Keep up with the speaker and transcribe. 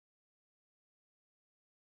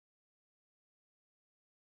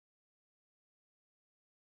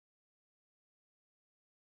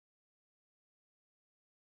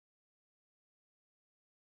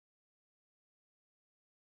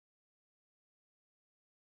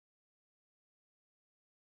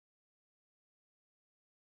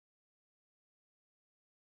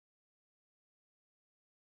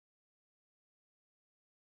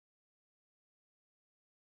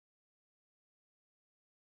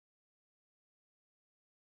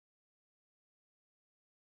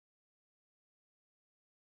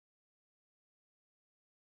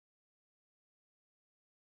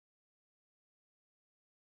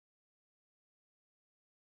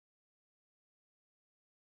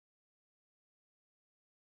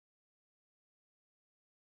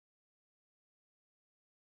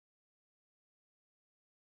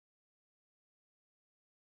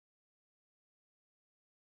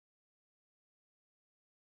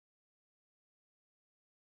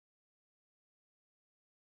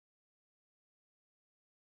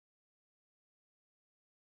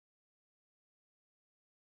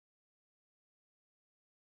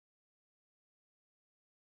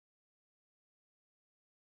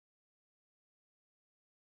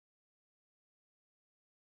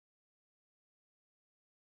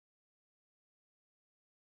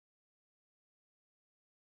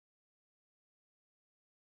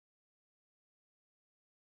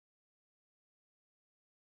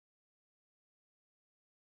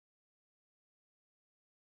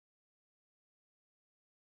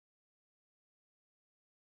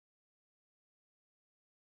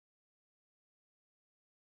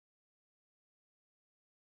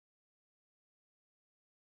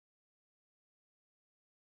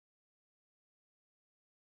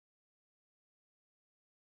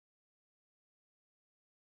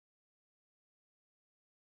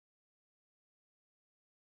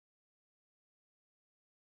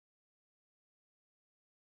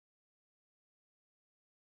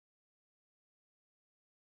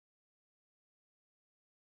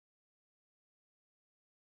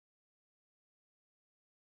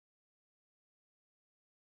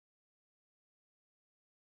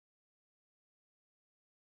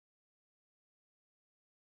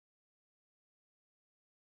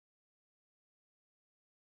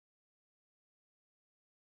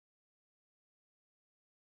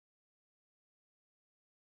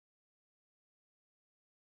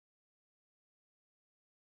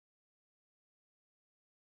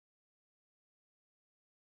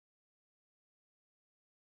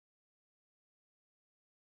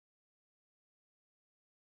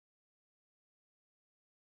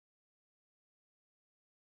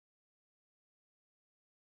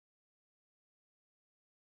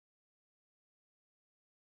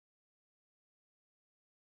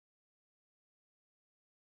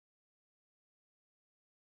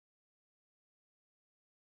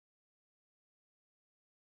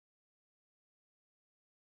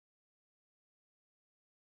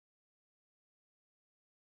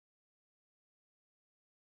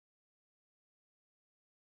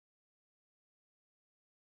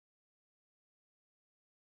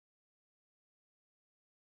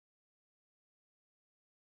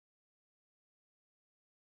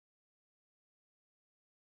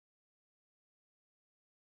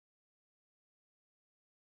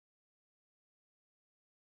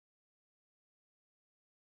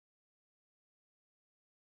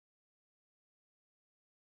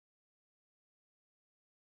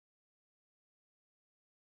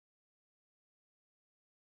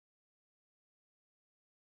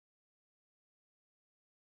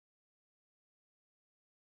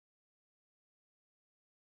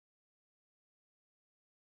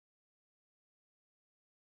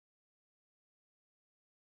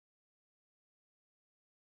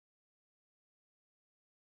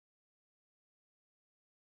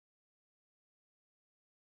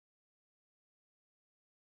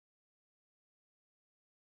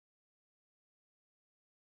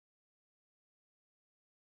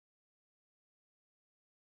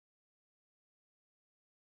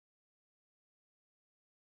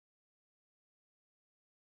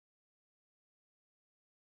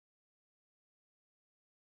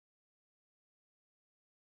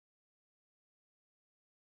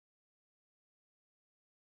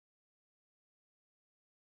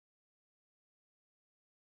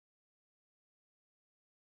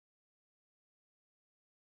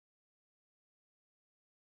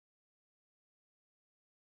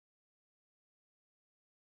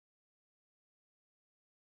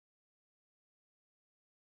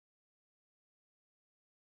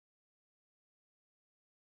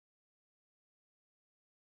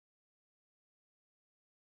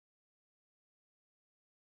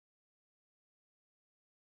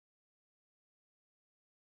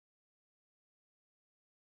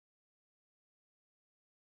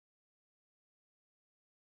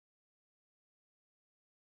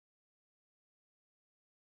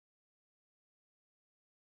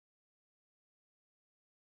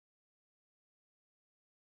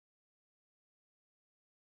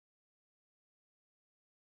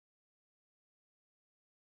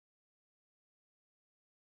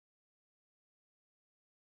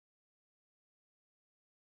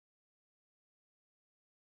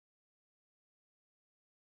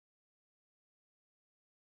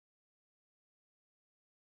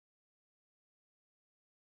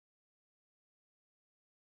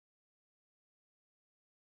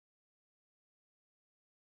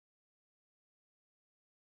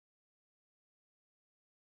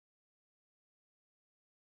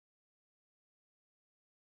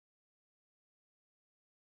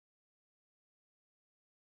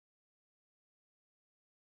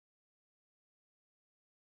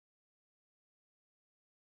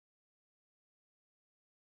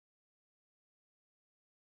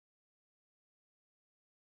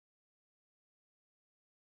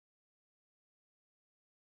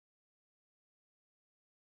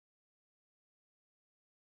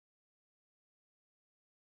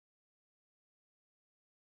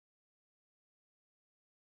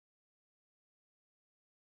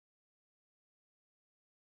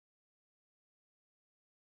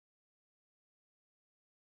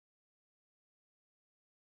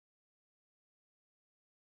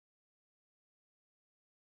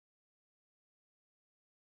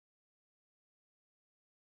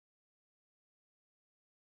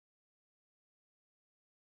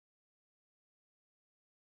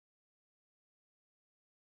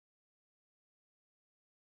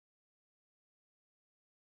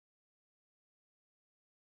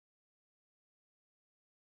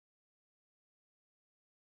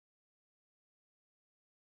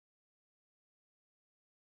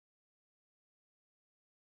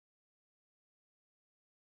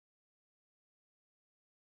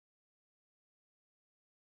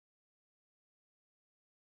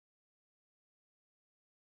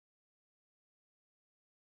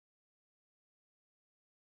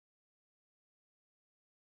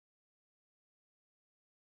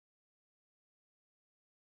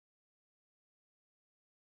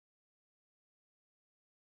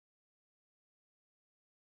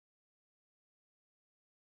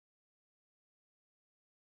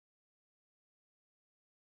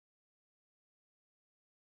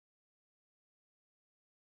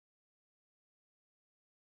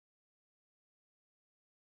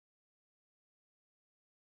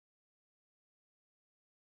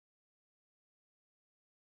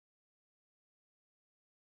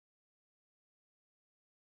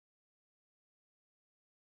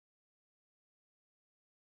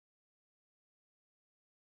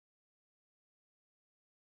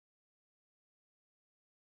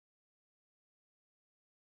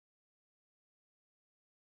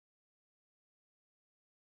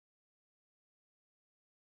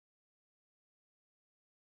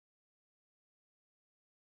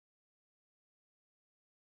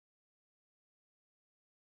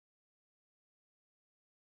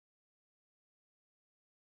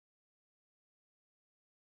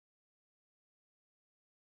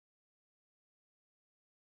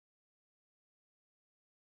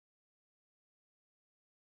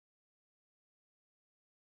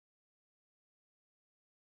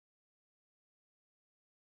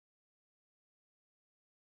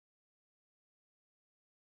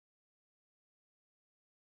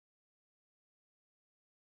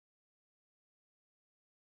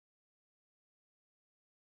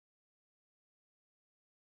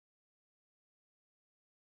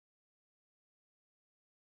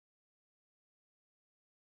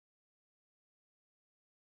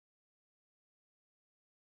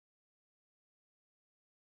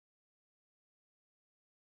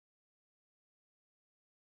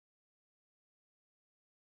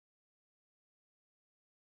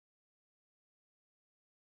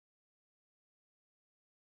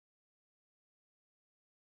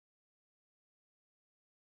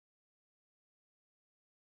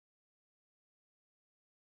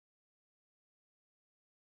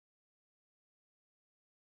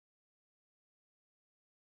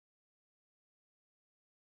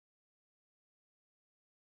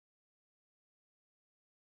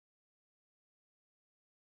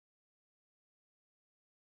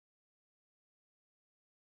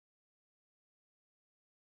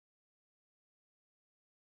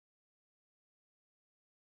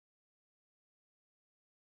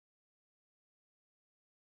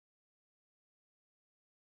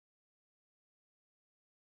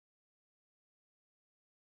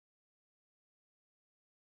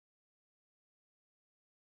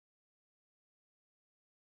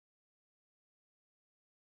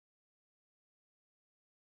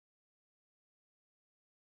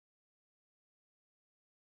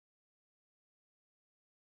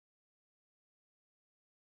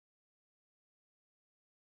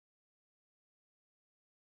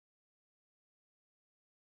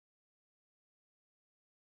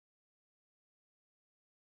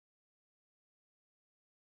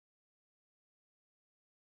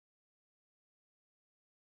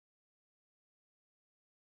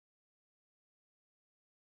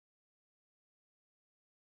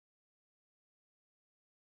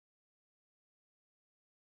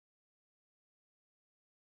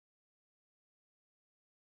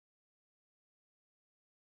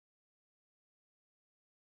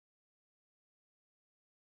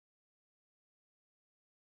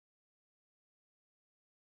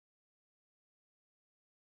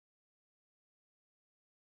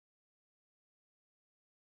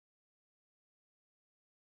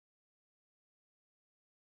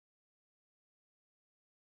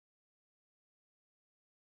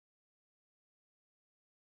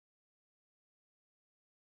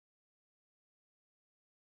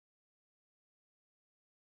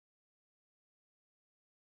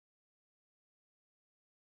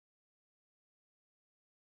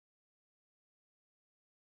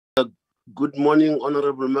Good morning,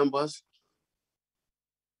 honorable members.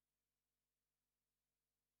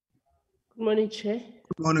 Good morning, Chair.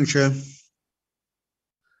 Good morning, Chair.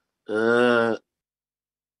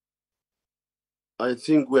 I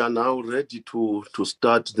think we are now ready to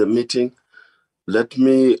start the meeting. Let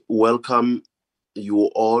me welcome you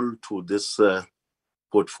all to this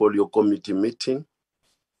portfolio committee meeting.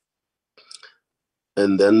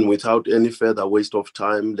 And then without any further waste of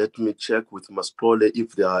time, let me check with Mascole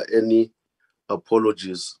if there are any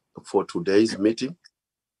apologies for today's meeting.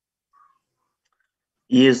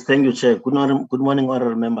 Yes, thank you, Chair. Good morning,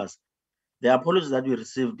 honorable members. The apology that we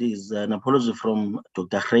received is an apology from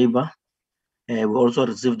Dr. Hreiber. We also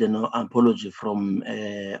received an apology from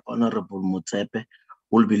Honorable Mutsepe,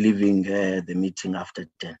 who will be leaving the meeting after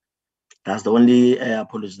 10. That's the only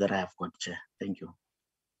apology that I have got, Chair. Thank you.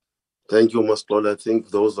 Thank you, Mascole. I think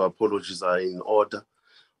those apologies are in order.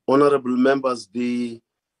 Honorable members,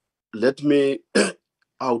 let me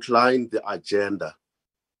outline the agenda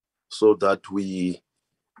so that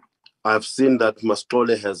I've seen that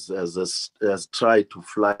Mascole has tried to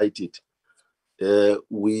flight it.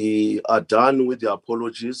 We are done with the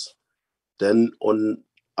apologies. Then on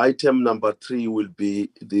item number 3 will be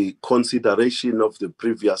the consideration of the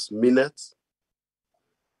previous minutes.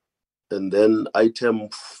 And then item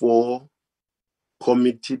 4,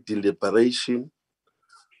 committee deliberation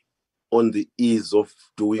on the ease of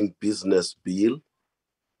doing business bill.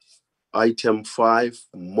 Item 5,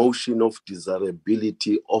 motion of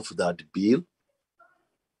desirability of that bill.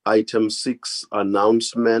 Item 6,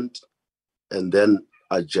 announcement, and then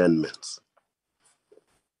adjournments.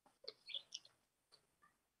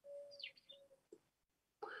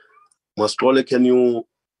 Mascole, can you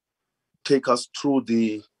take us through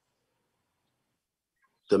the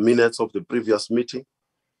minutes of the previous meeting?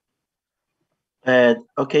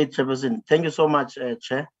 Okay, Chairperson. Thank you so much,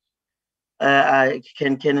 Chair.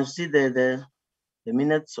 Can you see the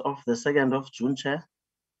minutes of the 2nd of June, Chair?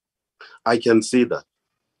 I can see that.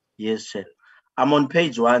 Yes, Chair. I'm on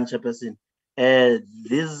page 1, Chairperson.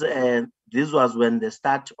 This was when the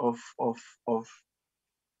start of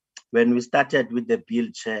when we started with the bill,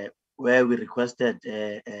 Chair, where we requested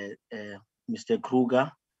Mr. Kruger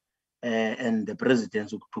and the president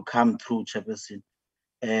to come through, Chairperson,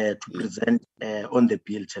 to present on the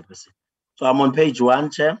bill, Chairperson. So I'm on page 1,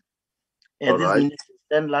 Chair. This minutes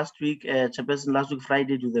sent last week, Chairperson, last week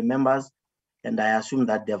Friday to the members, and I assume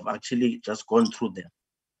that they've actually just gone through them.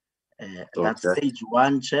 That's page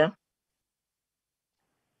 1, Chair.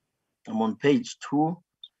 I'm on page 2.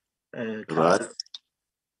 Right.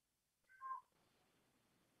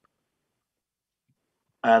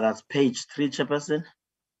 That's page 3, Chairperson.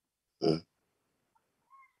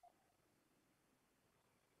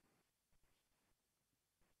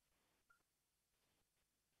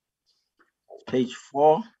 Page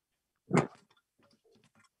 4.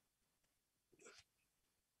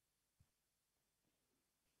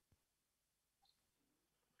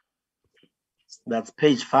 That's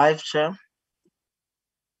page 5, Chair.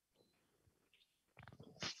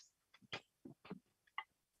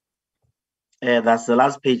 That's the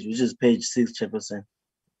last page, which is page 6, Chairperson.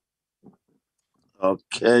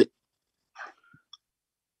 Okay.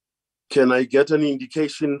 Can I get an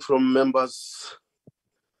indication from members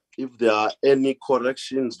if there are any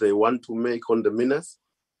corrections they want to make on the minutes?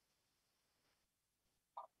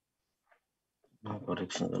 No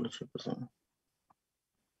corrections, Chairperson.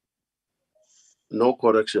 No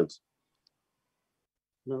corrections.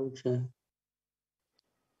 No, Chair.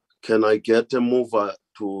 Can I get a mover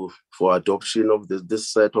for adoption of this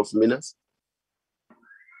set of minutes?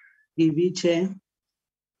 EB, Chair.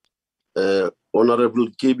 Honorable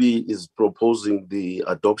Kibi is proposing the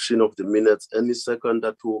adoption of the minutes. Any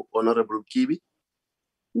seconder to Honorable Kibi?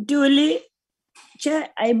 Duly, Chair,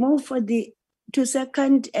 I move to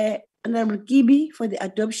second Honorable Kibi for the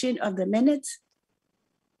adoption of the minutes.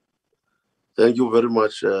 Thank you very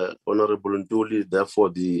much, Honorable Nduli. Therefore,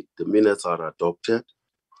 the minutes are adopted.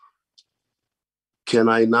 Can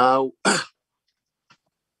I now?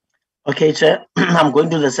 Okay, Chair. I'm going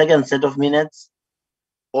to the second set of minutes.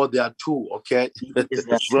 Oh, there are 2. Okay.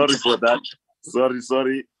 Sorry for that.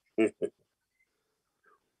 Sorry.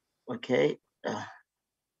 Okay.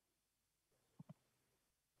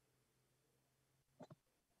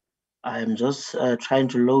 I am just trying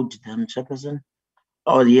to load them, Chairperson.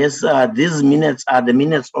 Oh, yes. These minutes are the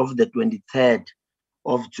minutes of the 23rd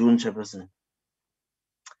of June, Chairperson.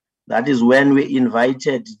 That is when we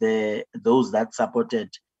invited those that supported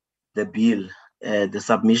the bill, the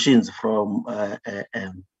submissions from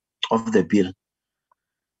of the bill.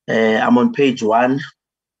 I'm on page 1.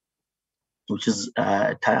 which is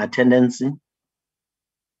attendance.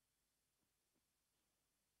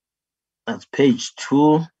 That's page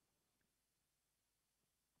 2.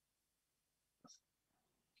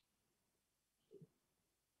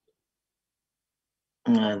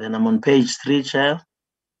 Then I'm on page 3, Chair.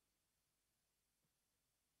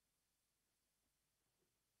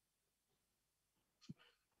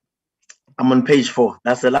 I'm on page 4.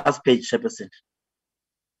 That's the last page, Chairperson.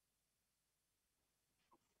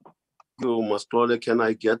 You, Mastrole, can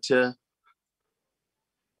I get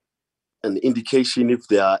an indication if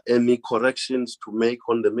there are any corrections to make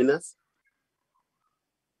on the minutes?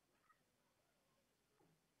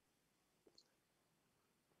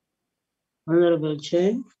 Honorable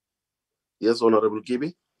Chair. Yes, Honorable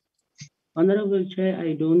Kibi. Honorable Chair,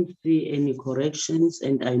 I don't see any corrections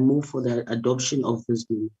and I move for the adoption of these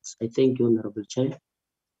minutes. I thank you, Honorable Chair.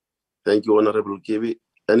 Thank you, Honorable Kibi.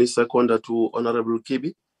 Any seconder to Honorable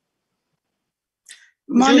Kibi?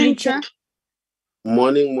 Morning, Chair.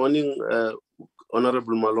 Morning,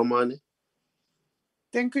 Honorable Malomani.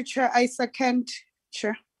 Thank you, Chair. I second,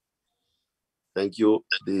 Chair. Thank you.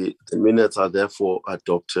 The minutes are therefore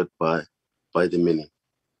adopted by the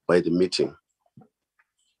meeting.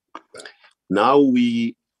 Now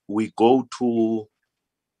we go to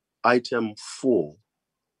item 4,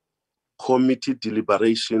 committee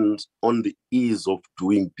deliberations on the ease of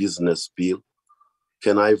doing business bill.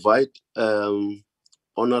 Can I invite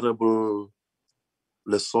Honorable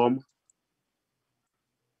Lesom?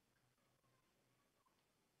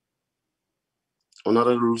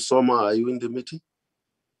 Honorable Soma, are you in the meeting?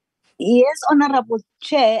 Yes, Honorable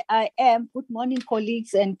Chair, I am. Good morning,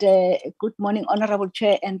 colleagues, and good morning, Honorable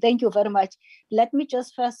Chair, and thank you very much. Let me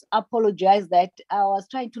just first apologize that I was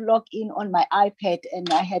trying to log in on my iPad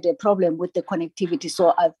and I had a problem with the connectivity,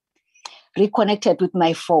 so I've reconnected with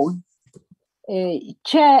my phone.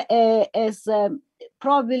 Chair, as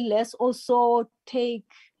probably let's also take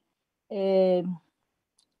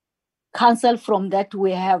counsel from that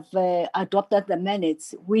we have adopted the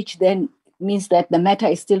minutes, which then means that the matter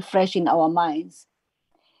is still fresh in our minds.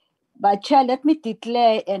 But Chair, let me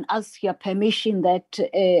declare and ask your permission that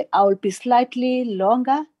I will be slightly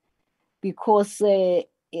longer because the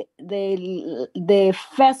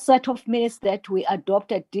first set of minutes that we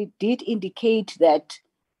adopted did indicate that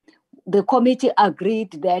the committee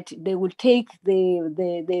agreed that they will take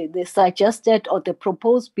the suggested or the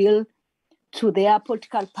proposed bill to their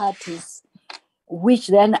political parties, which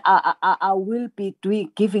then I will be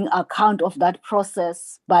giving account of that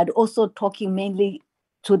process, but also talking mainly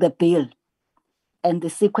to the bill and the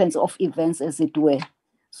sequence of events, as it were.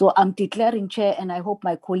 So I'm declaring, Chair, and I hope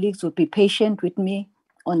my colleagues will be patient with me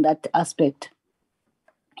on that aspect.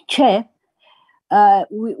 Chair,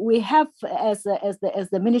 we have, as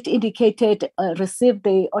the minute indicated, received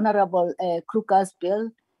the Honorable Kruger's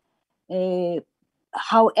bill.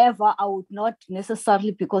 However, I would not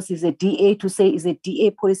necessarily, because it's a DA, to say it's a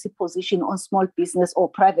DA policy position on small business or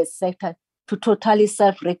private sector to totally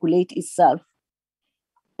self-regulate itself,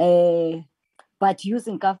 but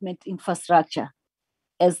using government infrastructure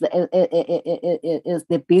as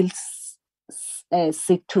the bills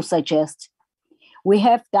seek to suggest. We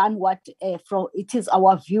have done what it is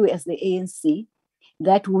our view as the ANC,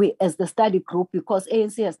 that we, as the study group, because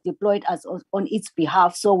ANC has deployed us on its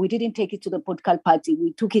behalf, so we didn't take it to the political party.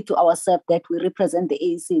 We took it to ourselves that we represent the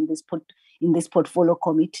ANC in this portfolio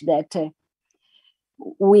committee. That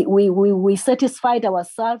we satisfied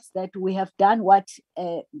ourselves that we have done what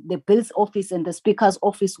the Bills Office and the Speaker's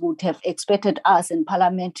Office would have expected us in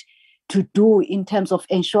Parliament to do in terms of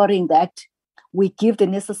ensuring that we give the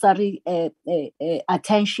necessary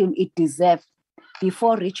attention it deserves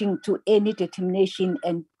before reaching to any determination,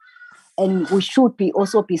 and we should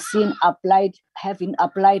also be seen having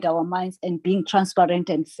applied our minds and being transparent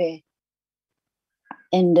and fair.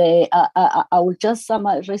 And I will just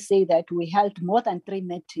summarily say that we held more than 3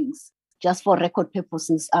 meetings, just for record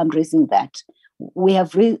purposes. I'm raising that. We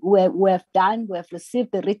have received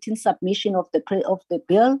the written submission of the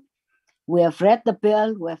bill. We have read the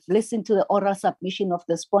bill. We have listened to the oral submission of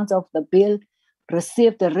the sponsor of the bill,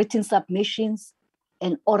 received the written submissions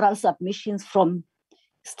and oral submissions from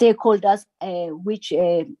stakeholders, which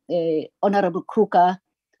Honorable Kruger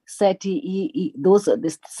said those are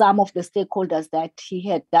some of the stakeholders that he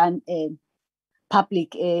had done a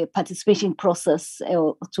public participation process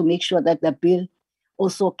to make sure that the bill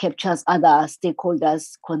also captures other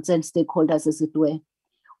stakeholders, concerned stakeholders, as it were.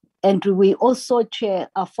 And we also, Chair,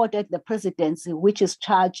 afforded the presidency, which is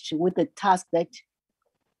charged with the task that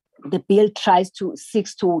the bill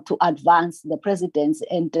seeks to advance the presidency.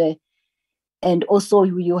 And And also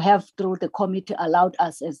you have, through the committee, allowed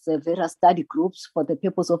us as the various study groups for the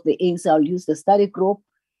purpose of the ANC. I'll use the study group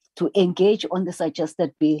to engage on the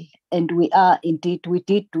suggested bill. And we did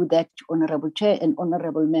do that, Honorable Chair and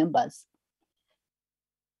Honorable Members.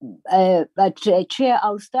 Chair,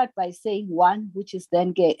 I'll start by saying one, which is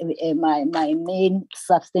then my main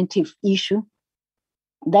substantive issue,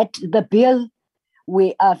 that the bill,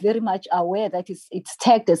 we are very much aware that it's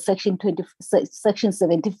tagged as Section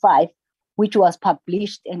 75, which was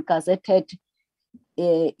published and gazetted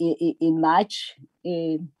in March.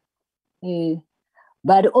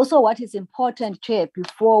 But also what is important, Chair,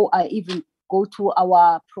 before I even go to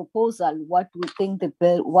our proposal, what we think the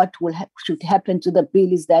bill, should happen to the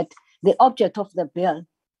bill is that the object of the bill,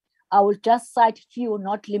 I will just cite few,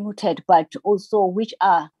 not limited, but also which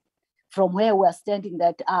are from where we're standing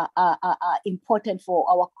that are important for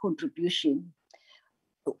our contribution.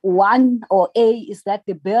 One, or A, is that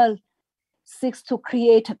the bill seeks to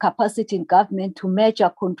create a capacity in government to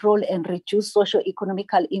measure, control, and reduce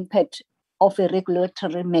socio-economical impact of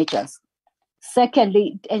regulatory measures.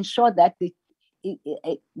 Secondly, ensure that the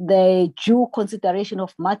due consideration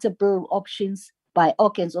of multiple options by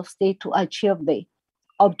organs of state to achieve the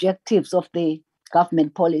objectives of the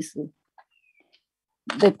government policy.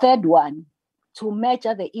 The third one, to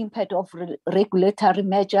measure the impact of regulatory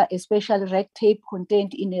measure, especially red tape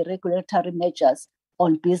contained in the regulatory measures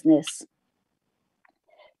on business.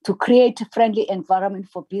 To create a friendly environment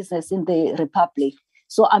for business in the Republic.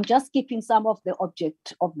 So I'm just skipping some of the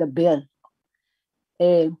object of the bill.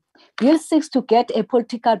 Bill seeks to get a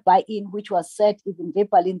political buy-in, which was said even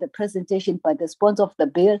verbally in the presentation by the sponsor of the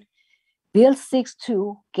bill. Bill seeks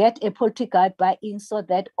to get a political buy-in so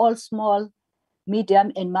that all small,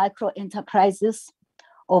 medium, and micro enterprises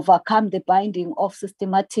overcome the binding of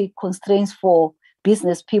systematic constraints for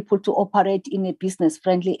business people to operate in a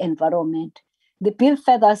business-friendly environment. The bill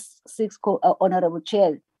further seeks, Honorable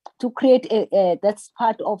Chair, to create that's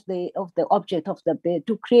part of the object of the bill,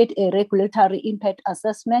 to create a regulatory impact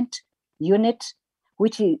assessment unit,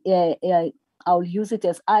 which I'll use it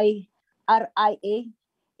as RIA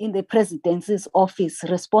in the Presidency's office,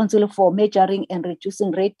 responsible for measuring and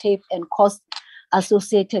reducing red tape and costs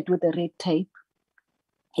associated with the red tape.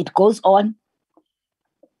 It goes on.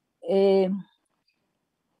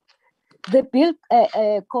 The bill,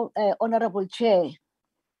 Honorable Chair,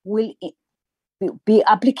 will be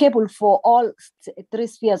applicable for all three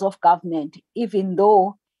spheres of government, even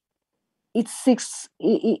though it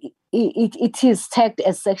is tagged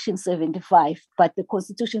as Section 75, but the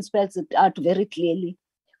Constitution spells it out very clearly,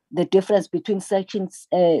 the difference between Section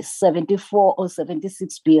 74 or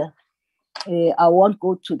 76 bill. I won't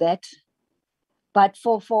go to that. But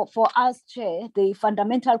for us, Chair, the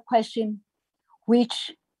fundamental question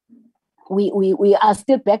which we are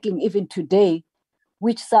still battling even today,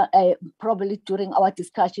 which probably during our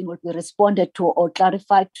discussion will be responded to or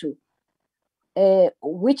clarified to,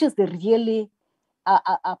 which is the really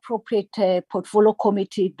appropriate portfolio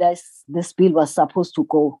committee that this bill was supposed to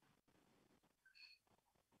go.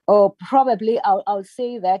 Or probably I'll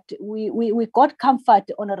say that we got comfort,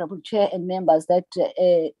 Honorable Chair and members, that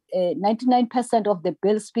 99% of the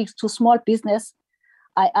bill speaks to small business.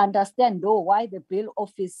 I understand though why the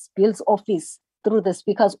bill's office through the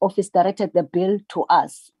Speaker's office directed the bill to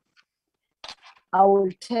us. I will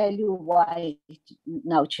tell you why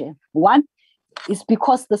now, Chair. One is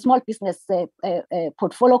because the Small Business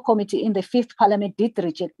Portfolio Committee in the 5th Parliament did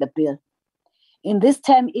reject the bill. In this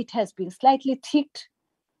term, it has been slightly tweaked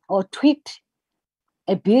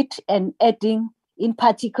a bit, and adding in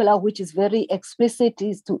particular, which is very explicit,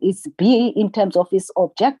 is B in terms of its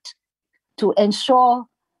object, to ensure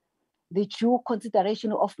the due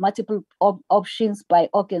consideration of multiple options by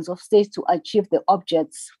organs of state to achieve the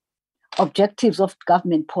objectives of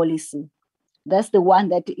government policy. That's the one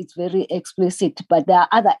that is very explicit, but there are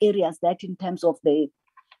other areas that in terms of the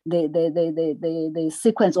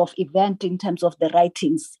sequence of event, in terms of the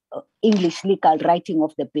writings, English legal writing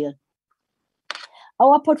of the bill.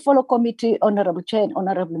 Our portfolio committee, Honorable Chair and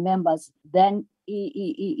Honorable Members, then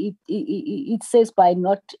it says, by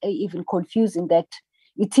not even confusing, that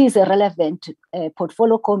it is a relevant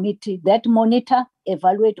portfolio committee that monitor,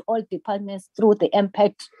 evaluate all departments through the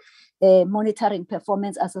impact monitoring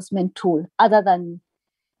performance assessment tool, other than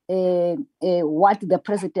what the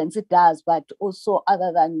presidency does, but also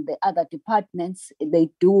other than the other departments they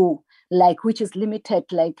do, like which is limited,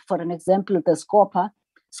 like for an example, the SCOPA.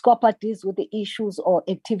 SCOPA deals with the issues or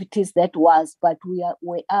activities that was, but we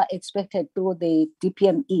are expected through the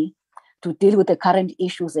DPME to deal with the current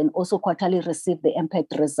issues and also quarterly receive the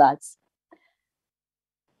impact results.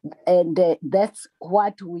 And that's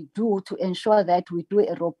what we do to ensure that we do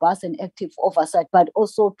a robust and active oversight, but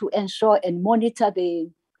also to ensure and monitor the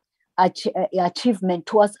achievement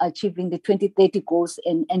towards achieving the 2030 goals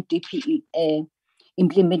and NDP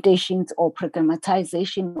implementations or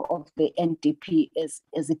programmatization of the NDP as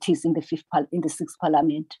it is in the sixth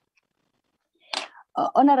parliament.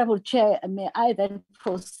 Honorable Chair, may I then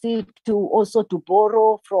proceed to also to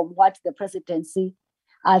borrow from what the presidency,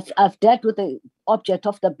 I've dealt with the object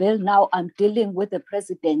of the bill. Now I'm dealing with the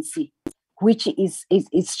presidency, which is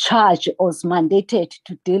charged or is mandated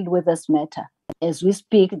to deal with this matter. As we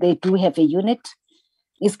speak, they do have a unit.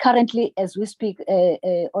 Is currently, as we speak,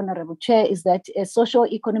 Honorable Chair, is that a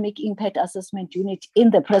socio-economic impact assessment unit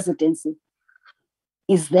in the presidency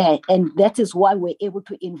is there. And that is why we're able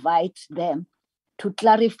to invite them to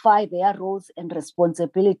clarify their roles and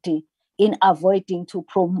responsibility in avoiding to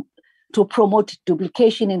promote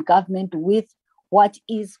duplication in government with what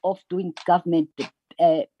is of doing government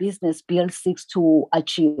business Bill 6 to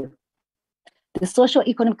achieve. The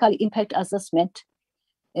socio-economic impact assessment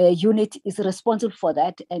unit is responsible for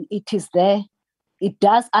that, and it is there. It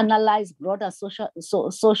does analyze broader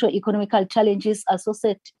socio-economic challenges,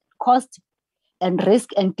 associated cost and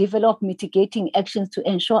risk, and develop mitigating actions to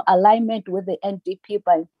ensure alignment with the NDP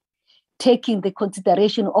by taking the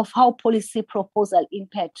consideration of how policy proposal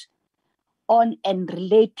impact on and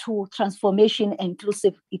relate to transformation and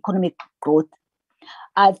inclusive economic growth.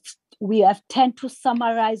 We have tend to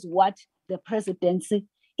summarize what the presidency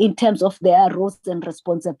in terms of their roles and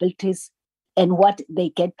responsibilities and what they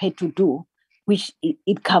get paid to do, which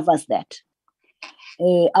it covers that.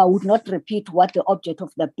 I would not repeat what the object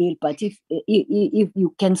of the bill, but if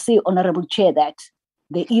you can see, Honorable Chair, that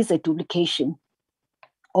there is a duplication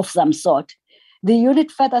of some sort. The unit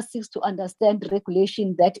further seeks to understand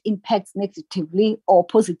regulation that impacts negatively or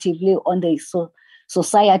positively on the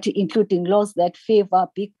society, including laws that favor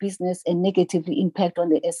big business and negatively impact on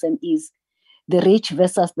the SMEs, the rich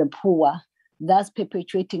versus the poor, thus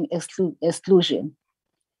perpetuating exclusion.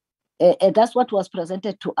 That's what was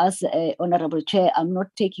presented to us, Honorable Chair. I'm not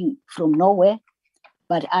taking from nowhere,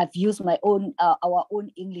 but I've used my own, our own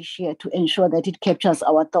English here to ensure that it captures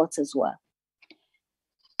our thoughts as well.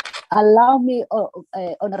 Allow me,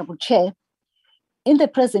 Honorable Chair, in the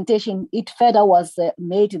presentation, it further was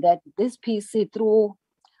made that this PC, through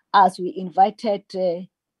us, we invited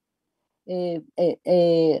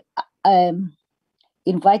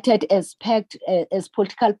as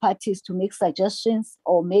political parties to make suggestions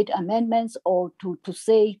or made amendments or to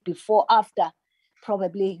say before, after,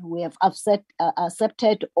 probably we have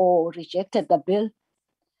accepted or rejected the bill.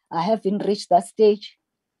 I haven't reached that stage,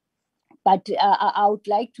 but I would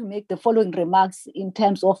like to make the following remarks in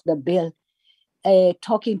terms of the bill.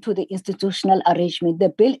 Talking to the institutional arrangement, the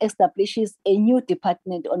bill establishes a new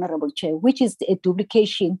department, Honorable Chair, which is a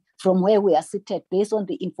duplication from where we are seated based on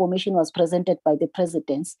the information was presented by the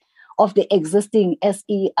presidents of the existing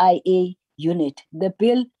SEIA unit. The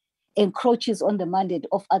bill encroaches on the mandate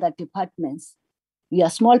of other departments. We are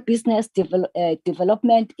small business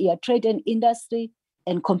development, trade and industry,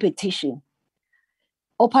 and competition.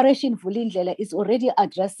 Operation Vulindlela is already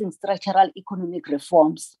addressing structural economic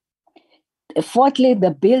reforms. Fourthly,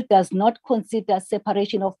 the bill does not consider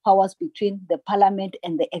separation of powers between the parliament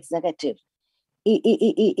and the executive.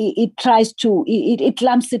 It tries to, it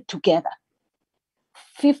lumps it together.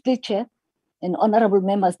 Fifthly, Chair and honorable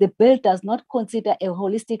members, the bill does not consider a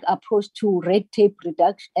holistic approach to red tape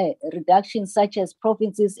reduction such as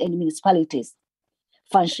provinces and municipalities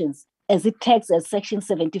functions. As it takes as Section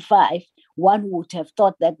 75, one would have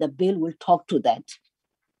thought that the bill will talk to that.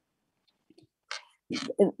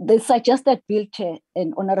 The suggested bill, Chair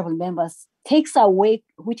and honorable members, takes away,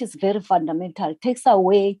 which is very fundamental, takes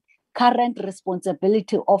away current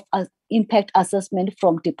responsibility of impact assessment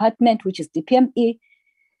from department, which is DPME,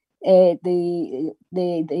 the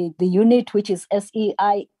unit, which is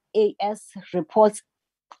SEIAS, reports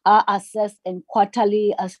are assessed and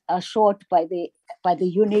quarterly assured by the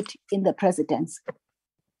unit in the presidency.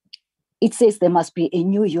 It says there must be a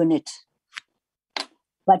new unit,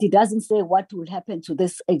 but it doesn't say what will happen to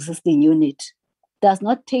this existing unit. Does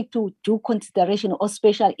not take to due consideration of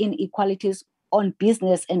special inequalities on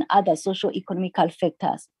business and other socio-economical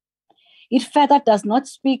factors. It further does not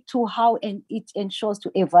speak to how it ensures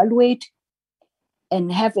to evaluate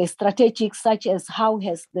and have a strategic such as how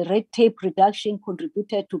has the red tape reduction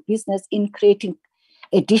contributed to business in creating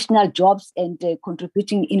additional jobs and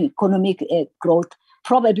contributing in economic growth.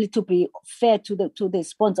 Probably to be fair to the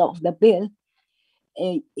sponsor of the bill,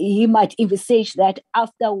 he might envisage that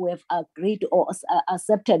after we have agreed or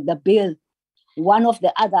accepted the bill, one of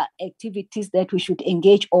the other activities that we should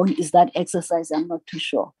engage on is that exercise. I'm not too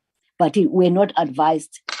sure, but we're not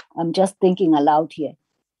advised. I'm just thinking aloud here.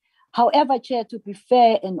 However, Chair, to be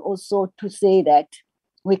fair and also to say that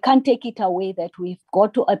we can't take it away that we've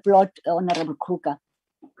got to applaud Honorable Kruger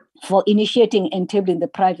for initiating and tabling the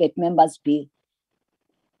private members' bill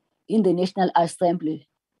in the National Assembly.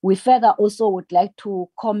 We further also would like to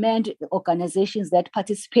commend organizations that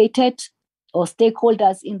participated or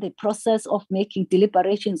stakeholders in the process of making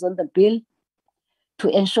deliberations on the bill to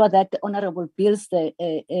ensure that the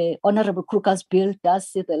Honorable Kruger's bill does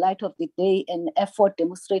see the light of the day, and effort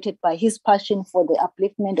demonstrated by his passion for the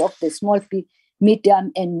upliftment of the small,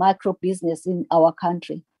 medium, and micro business in our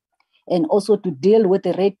country, and also to deal with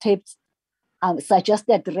the red tape,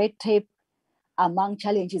 suggested red tape among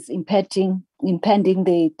challenges impending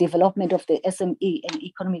the development of the SME and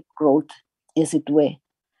economic growth, as it were.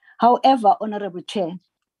 However, Honorable Chair,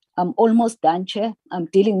 I'm almost done, Chair. I'm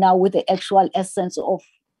dealing now with the actual essence of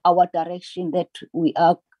our direction that we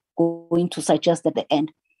are going to suggest at the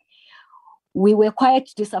end. We were quite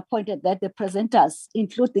disappointed that the presenters,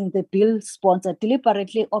 including the bill sponsor,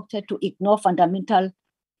 deliberately opted to ignore fundamental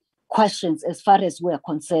questions as far as we are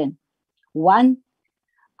concerned. One,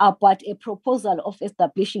 about a proposal of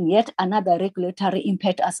establishing yet another regulatory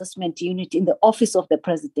impact assessment unit in the Office of the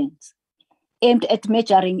President, aimed at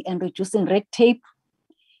measuring and reducing red tape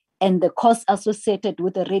and the costs associated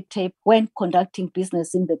with the red tape when conducting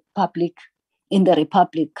business in the Republic.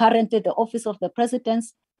 Currently, the Office of the President,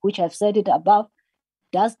 which I've said it above,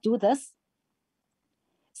 does do this.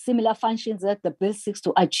 Similar functions that the bill seeks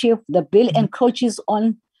to achieve. The bill encroaches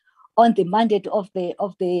on the mandate of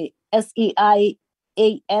the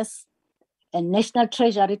SEIAS and National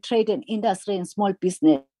Treasury, Trade and Industry and Small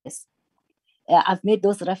Business. I've made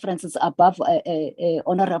those references above,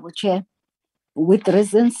 Honorable Chair, with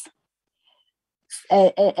reasons.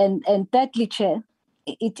 And thirdly, Chair,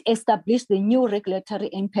 it established the new regulatory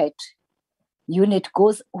impact unit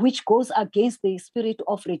which goes against the spirit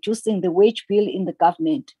of reducing the wage bill in the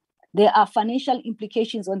government. There are financial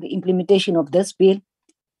implications on the implementation of this bill,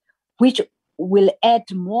 which will add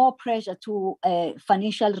more pressure to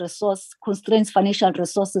constraints financial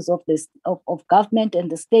resources of government and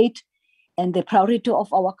the state. And the priority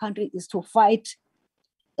of our country is to fight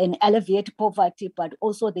and alleviate poverty, but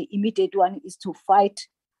also the immediate one is to fight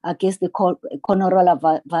against the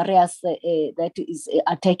coronavirus that is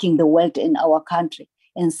attacking the world in our country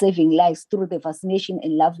and saving lives through the vaccination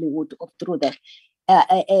and livelihood through that.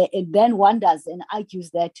 It then wonders and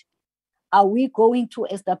argues that, are we going to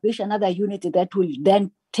establish another unit that will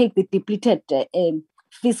then take the depleted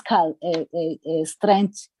fiscal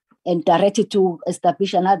strength and direct it to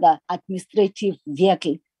establish another administrative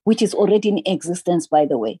vehicle, which is already in existence, by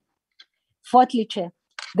the way? Fourthly, Chair,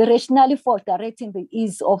 the rationale for directing the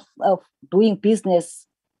ease of doing business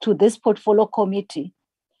to this portfolio committee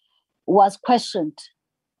was questioned,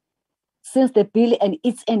 since the bill in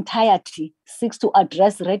its entirety seeks to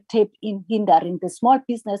address red tape in hindering the small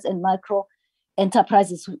business and micro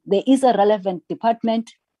enterprises. There is a relevant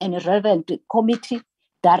department and a relevant committee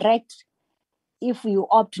direct. If you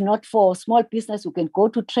opt not for small business, you can go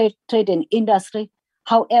to trade and industry.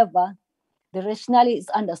 However, the rationale is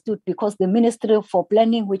understood because the Ministry for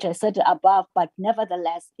Planning, which I said above, but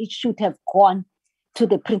nevertheless, it should have gone to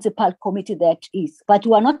the principal committee that is. But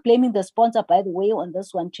we are not blaming the sponsor, by the way, on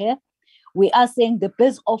this one, Chair. We are saying the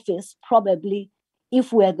Bill's office probably,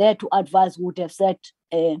 if we are there to advise, would have said,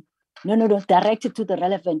 no, direct it to the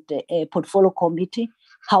relevant portfolio committee.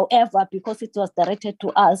 However, because it was directed to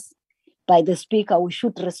us by the speaker, we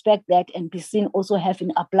should respect that and be seen also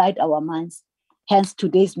having applied our minds. Hence,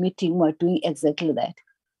 today's meeting, we're doing exactly that.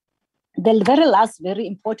 The very last, very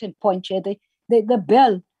important point, Chair, the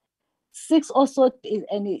bill seeks also,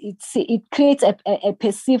 and it creates a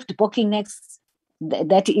perceived bottlenecks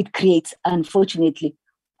that it creates, unfortunately,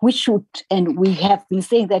 which should, and we have been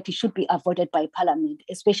saying that it should be avoided by Parliament,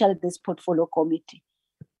 especially this portfolio committee.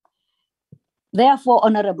 Therefore,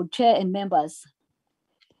 Honorable Chair and members,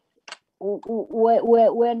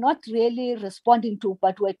 we're not really responding to,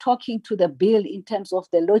 but we're talking to the bill in terms of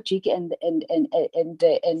the logic and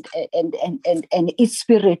its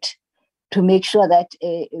spirit to make sure that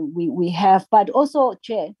we have. But also,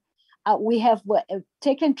 Chair, we have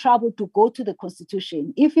taken trouble to go to the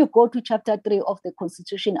Constitution. If you go to Chapter 3 of the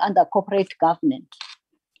Constitution under corporate government,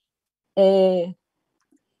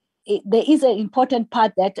 there is an important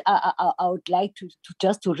part that I would like to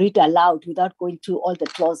just to read aloud without going through all the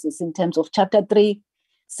clauses in terms of Chapter 3,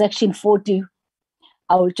 Section 40.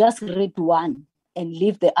 I will just read one and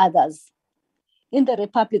leave the others. in the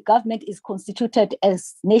Republic, government is constituted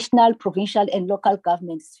as national, provincial, and local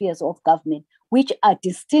government spheres of government, which are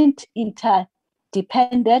distinct,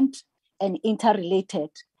 interdependent, and interrelated.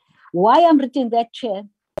 Why I'm reading that, Chair?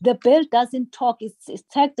 The bill doesn't talk, it's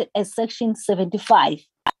tagged as Section 75.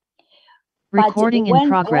 Recording in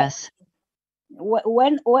progress.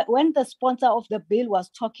 When the sponsor of the bill was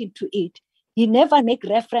talking to it, he never made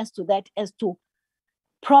reference to that, as to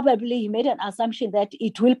probably he made an assumption that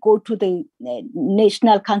it will go to the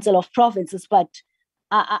National Council of Provinces. But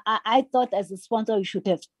I thought as a sponsor, we should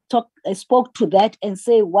have spoke to that and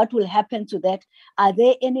say what will happen to that. Are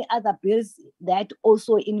there any other bills that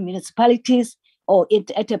also in municipalities or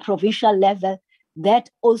at a provincial level that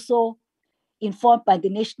also informed by the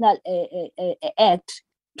National Act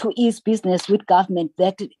to ease business with government,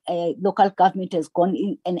 that local government has gone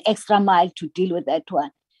in an extra mile to deal with that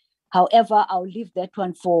one? However, I'll leave that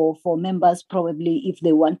one for members probably if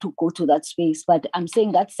they want to go to that space. But I'm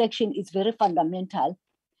saying that section is very fundamental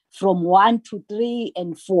from 1 to 3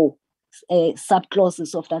 and 4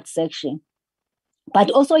 subclauses of that section.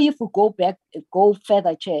 But also if we go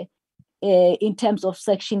further, Chair, in terms of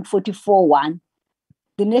section 44.1,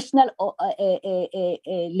 the national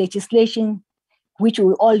legislation, which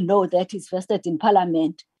we all know that is vested in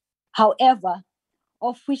Parliament, however,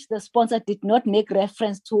 of which the sponsor did not make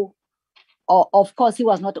reference to, or of course he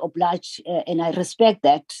was not obliged, and I respect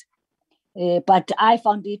that. But I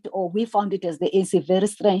found it, or we found it as the AC, very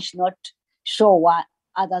strange, not sure why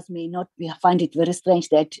others may not find it very strange,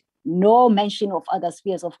 that no mention of other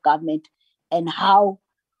spheres of government and how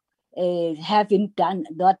having done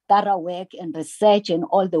that thorough work and research and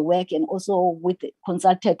all the work, and also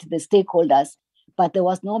consulted the stakeholders, but there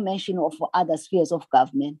was no mention of other spheres of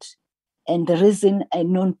government. And the reason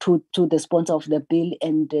known to the sponsor of the bill,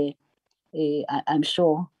 and I'm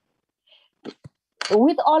sure.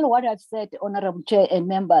 With all what I've said, Honorable Chair and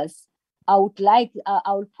members, I will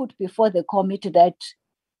put before the committee that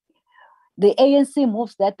the ANC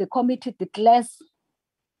moves that the committee declares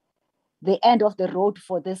the end of the road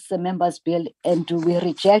for this members' bill, and we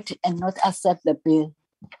reject and not accept the bill.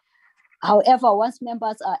 However, once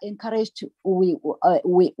members are encouraged, we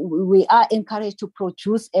are encouraged to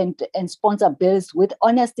produce and sponsor bills with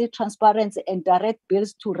honesty, transparency, and direct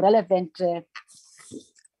bills to relevant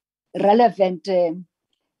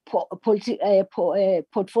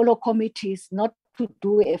portfolio committees, not to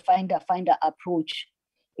do a finder approach.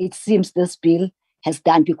 It seems this bill has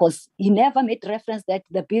done, because he never made reference that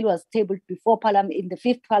the bill was tabled before Parliament in the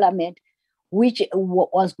 5th Parliament, which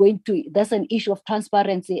was going to, that's an issue of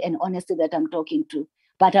transparency and honesty that I'm talking to.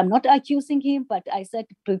 But I'm not accusing him, but I said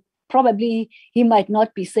probably he might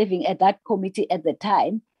not be serving at that committee at the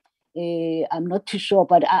time. I'm not too sure,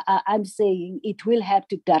 but I'm saying it will have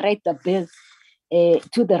to direct the bill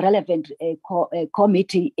to the relevant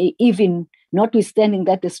committee, even notwithstanding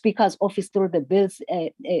that the Speaker's office through the bill's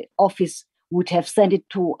office would have sent it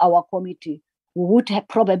to our committee. We would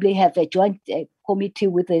probably have a joint committee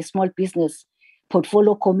with a small business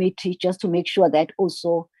portfolio committee, just to make sure that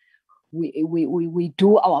also we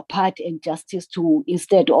do our part in justice, to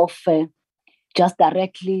instead of just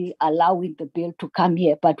directly allowing the bill to come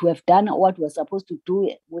here. But we have done what we're supposed to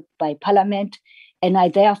do by Parliament, and I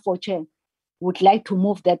therefore, Chair, would like to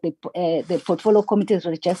move that the portfolio committee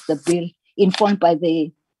rejects the bill, informed by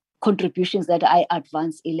the contributions that I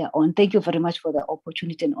advanced earlier on. Thank you very much for the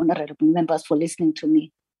opportunity, and honorable members for listening to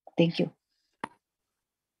me. Thank you.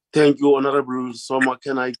 Thank you, Honorable Soma.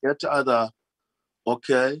 Can I get other?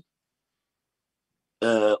 Okay.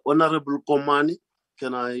 Honorable Komani,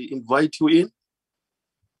 can I invite you in?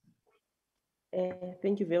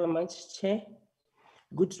 Thank you very much, Chair.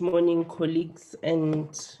 Good morning, colleagues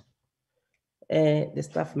and the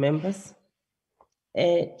staff members.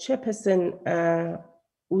 Chairperson,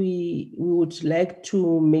 we would like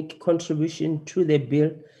to make contribution to the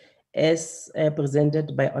bill as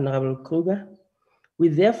presented by Honorable Kruger. We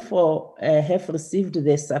therefore have received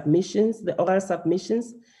the submissions, the oral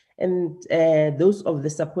submissions, and those of the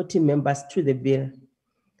supporting members to the bill.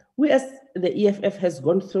 We, as the EFF, has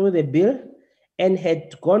gone through the bill and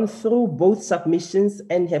had gone through both submissions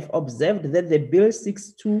and have observed that the bill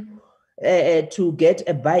seeks to get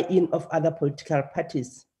a buy-in of other political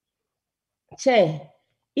parties. Chair,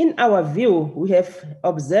 in our view, we have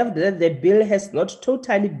observed that the bill has not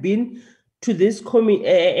totally been to this committee.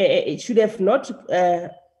 It should have not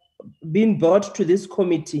been brought to this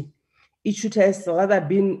committee. It should have rather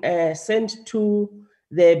been sent to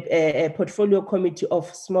the portfolio committee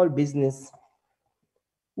of small business.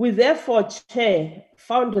 We therefore, Chair,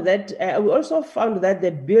 found that we also found that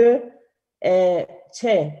the bill,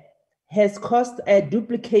 Chair, has caused a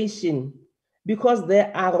duplication because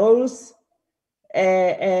there are roles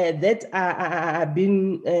that are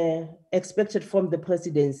being expected from the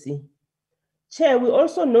presidency. Chair, we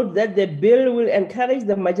also note that the bill will encourage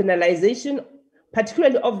the marginalization,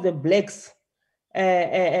 particularly of the blacks,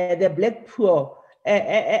 the black poor,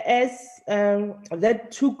 as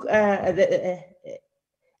that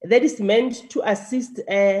is meant to assist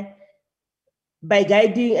by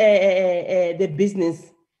guiding the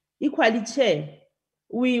business. Equally, Chair,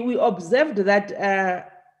 we observed that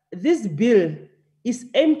this bill is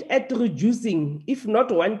aimed at reducing, if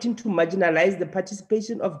not wanting to marginalize, the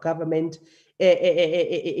participation of government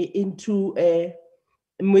into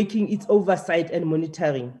making its oversight and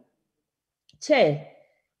monitoring. Chair,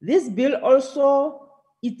 this bill also,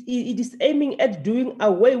 it is aiming at doing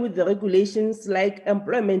away with the regulations like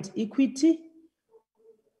employment equity,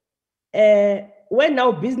 where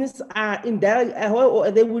now business are indirect,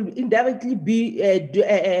 they will indirectly be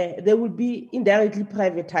indirectly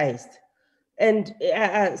privatized. And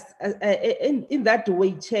in that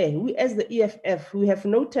way, Chair, we as the EFF, we have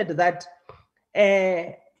noted that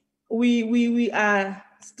we are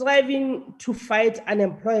striving to fight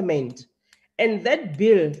unemployment. And that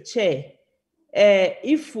bill, Chair,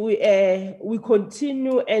 if we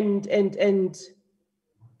continue and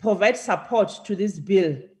provide support to this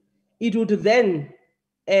bill, it would then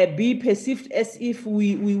be perceived as if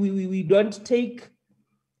we don't take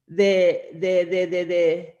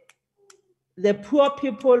the poor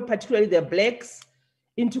people, particularly the blacks,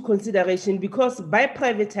 into consideration, because by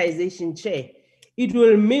privatization, Chair, it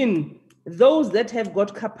will mean those that have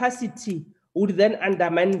got capacity would then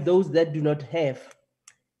undermine those that do not have.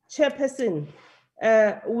 Chairperson,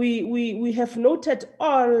 we have noted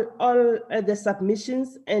all the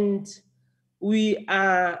submissions, and we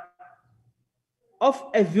are of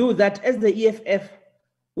a view that as the EFF,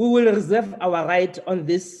 we will reserve our right on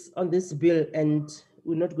this bill, and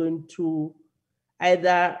we're not going to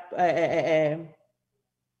either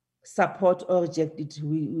support or reject it.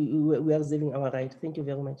 We are reserving our right. Thank you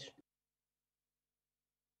very much.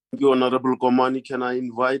 Thank you, Honorable Komani. Can I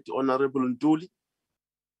invite Honorable Ntuli?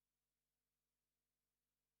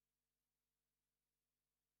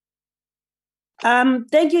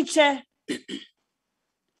 Thank you, Chair.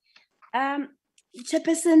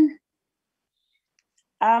 Chairperson,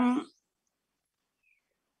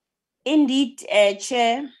 indeed,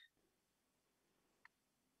 Chair,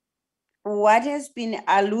 what has been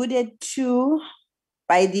alluded to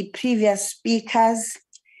by the previous speakers,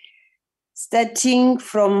 starting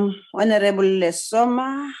from Honorable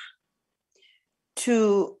Lesoma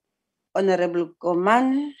to Honorable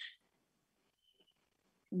Koman,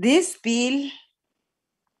 this bill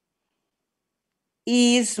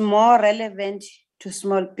is more relevant to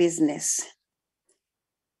small business.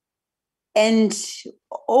 And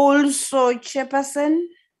also, Chairperson,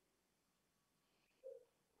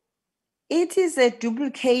 it is a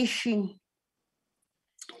duplication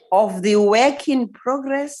of the work in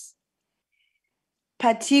progress,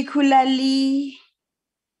 particularly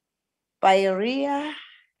by RIA,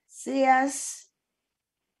 SEAS,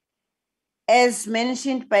 as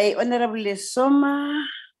mentioned by Honorable Lesoma,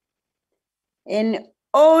 and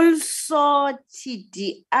also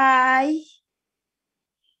TDI.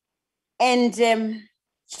 And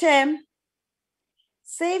Chair,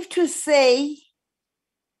 safe to say,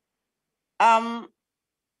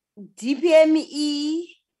 DPME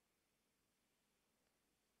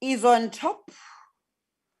is on top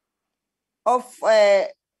of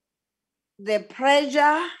the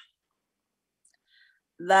pressure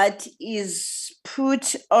that is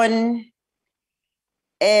put on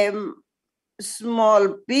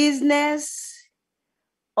small business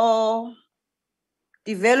or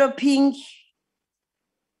developing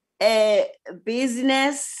a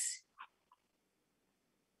business,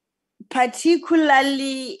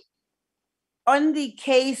 particularly on the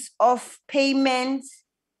case of payments,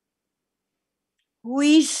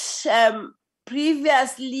 which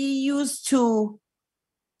previously used to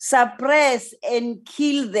suppress and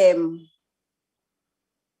kill them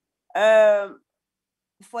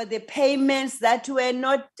for the payments that were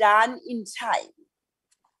not done in time.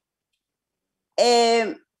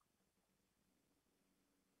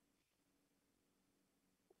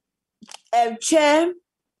 Chair,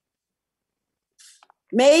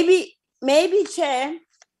 maybe Chair,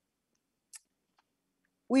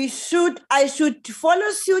 I should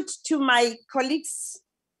follow suit to my colleagues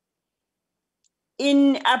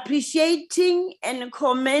in appreciating and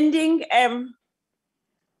commending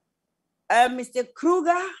Mr.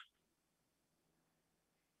 Kruger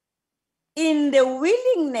in the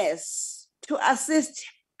willingness to assist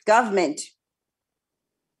government.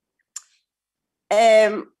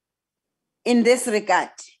 in this regard.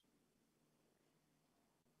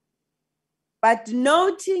 But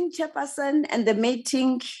noting, Chairperson, and the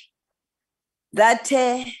meeting that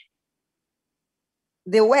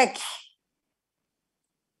the work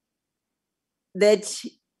that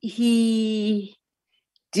he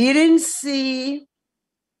didn't see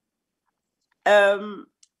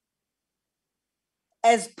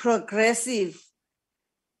as progressive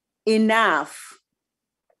enough.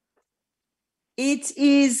 It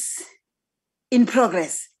is in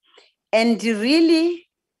progress. And really,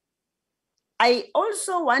 I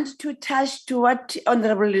also want to touch to what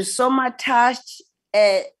Honorable Lisoma touched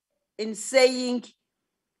in saying,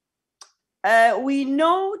 we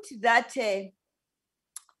note that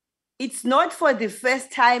it's not for the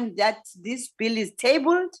first time that this bill is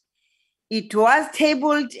tabled. It was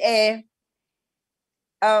tabled in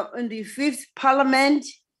the 5th Parliament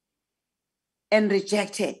and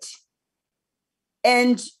rejected.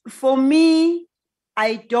 And for me,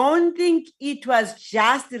 I don't think it was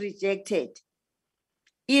just rejected.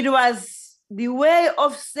 It was the way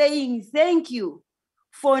of saying thank you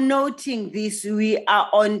for noting this. We are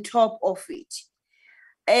on top of it.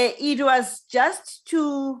 It was just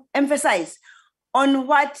to emphasize on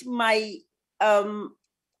what my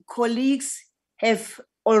colleagues have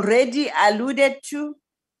already alluded to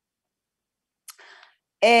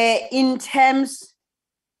in terms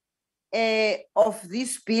of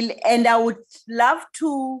this bill. And I would love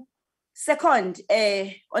to second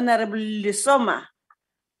Honorable Lisoma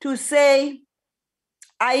to say,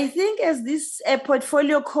 I think as this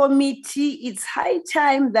portfolio committee, it's high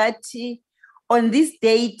time that on this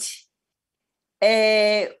date,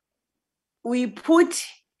 we put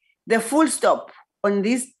the full stop on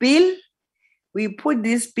this bill. We put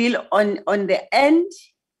this bill on the end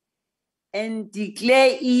and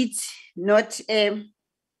declare it not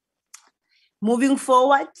moving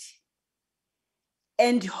forward,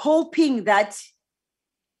 and hoping that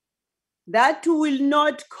that will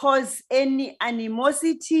not cause any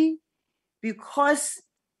animosity, because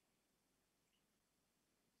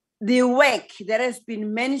the work that has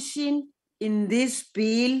been mentioned in this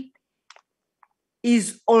bill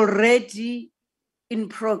is already in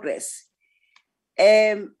progress.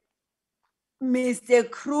 Mr.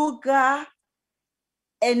 Kruger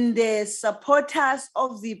and the supporters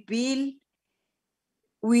of the bill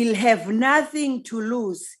will have nothing to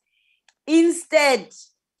lose. Instead,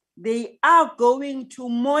 they are going to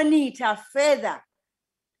monitor further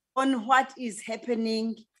on what is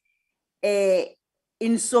happening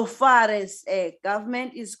insofar as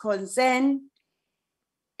government is concerned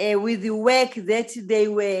with the work that they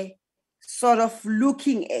were sort of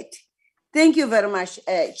looking at. Thank you very much,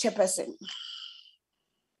 Chairperson.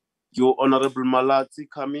 Your Honorable Malati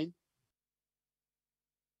coming.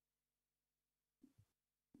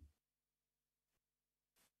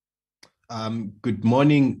 Good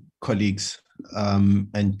morning, colleagues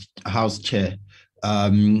and House Chair.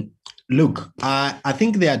 Look, I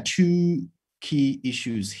think there are two key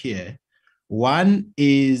issues here. One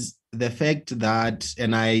is the fact that,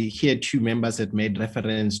 and I hear two members that made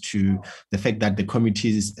reference to the fact that the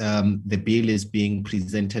committees, the bill is being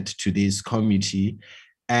presented to this committee.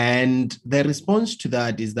 And the response to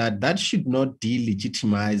that is that that should not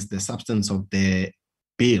delegitimize the substance of the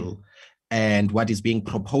bill and what is being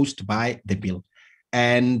proposed by the bill.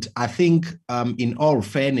 And I think in all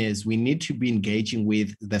fairness, we need to be engaging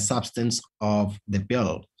with the substance of the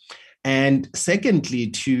bill. And secondly,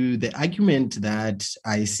 to the argument that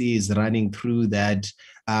I see is running through that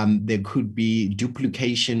there could be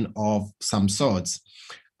duplication of some sorts.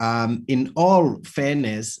 In all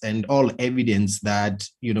fairness and all evidence that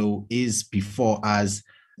is before us,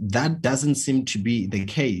 that doesn't seem to be the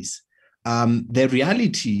case. The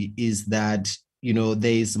reality is that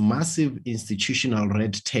there is massive institutional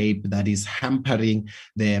red tape that is hampering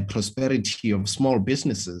the prosperity of small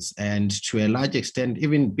businesses and to a large extent,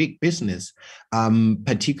 even big business,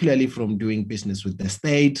 particularly from doing business with the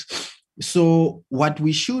state. So what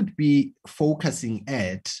we should be focusing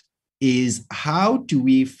at is how do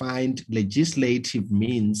we find legislative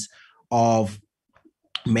means of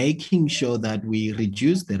making sure that we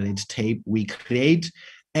reduce the red tape, we create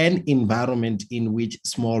an environment in which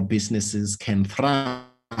small businesses can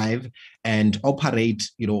thrive and operate,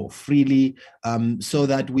 freely, so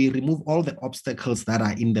that we remove all the obstacles that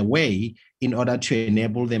are in the way in order to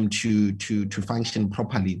enable them to function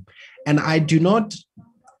properly. And I do not,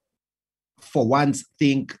 for once,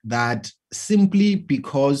 think that simply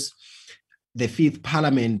because the 5th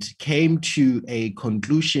Parliament came to a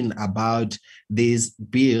conclusion about this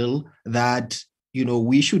bill that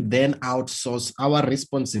we should then outsource our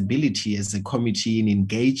responsibility as a committee in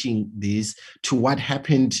engaging this to what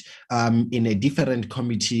happened in a different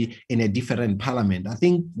committee in a different parliament. I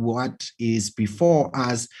think what is before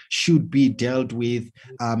us should be dealt with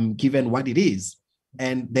given what it is.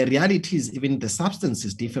 And the reality is even the substance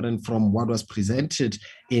is different from what was presented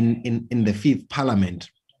in the fifth parliament.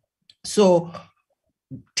 So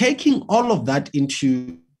taking all of that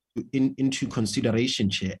into consideration,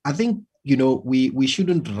 Chair, I think we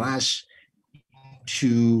shouldn't rush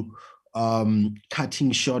to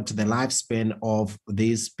cutting short the lifespan of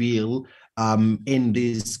this bill in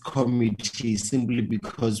this committee simply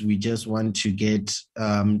because we just want to get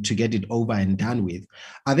it over and done with.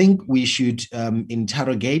 I think we should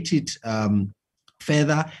interrogate it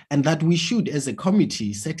further, and that we should, as a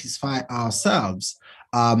committee, satisfy ourselves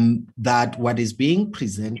that what is being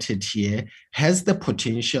presented here has the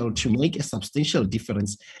potential to make a substantial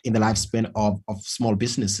difference in the lifespan of small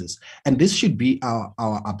businesses. And this should be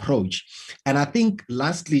our approach. And I think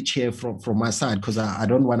lastly, Chair, from my side, because I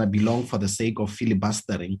don't want to be long for the sake of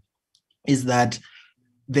filibustering, is that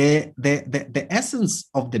the essence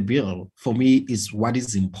of the bill for me is what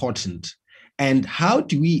is important. And how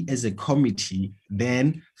do we as a committee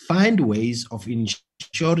then find ways of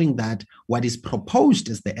ensuring that what is proposed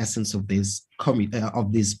as the essence of this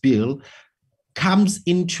bill comes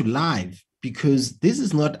into life? Because this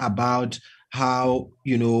is not about how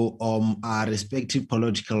our respective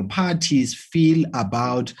political parties feel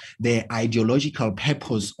about the ideological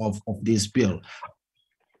purpose of this bill,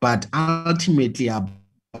 but ultimately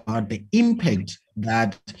about the impact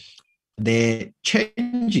that the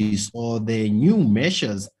changes or the new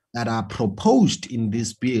measures that are proposed in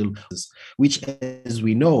this bill, which, as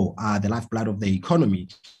we know, are the lifeblood of the economy,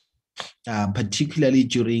 particularly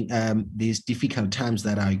during these difficult times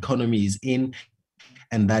that our economy is in,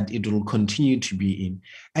 and that it will continue to be in.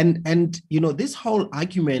 And this whole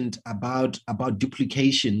argument about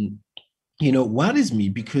duplication worries me,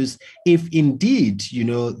 because if indeed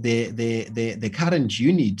the current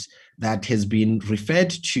unit that has been referred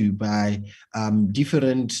to by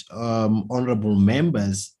different honorable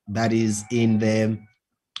members, that is in the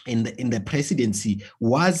presidency,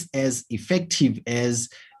 was as effective as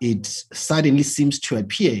it suddenly seems to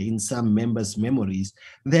appear in some members' memories,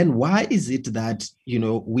 then why is it that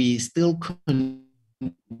we still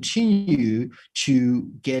continue to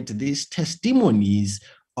get these testimonies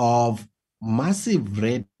of massive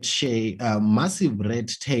red tape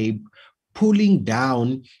pulling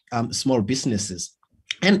down small businesses?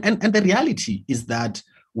 And the reality is that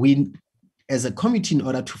we, as a committee, in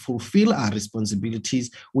order to fulfill our responsibilities,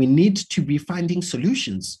 we need to be finding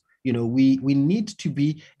solutions. We need to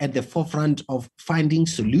be at the forefront of finding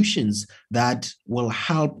solutions that will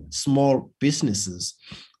help small businesses.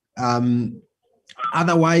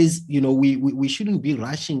 Otherwise, we shouldn't be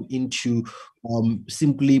rushing into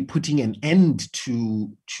simply putting an end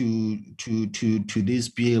to this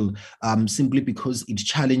bill simply because it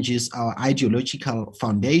challenges our ideological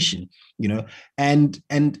foundation. And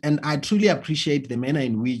I truly appreciate the manner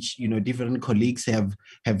in which different colleagues have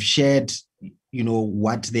shared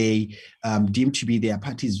what they deem to be their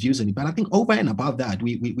party's views on it. But I think over and above that,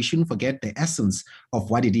 we shouldn't forget the essence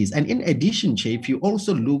of what it is. And in addition, Chair, if you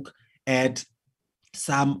also look at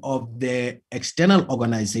some of the external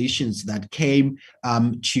organizations that came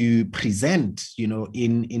to present,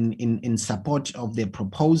 in support of the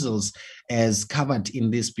proposals as covered in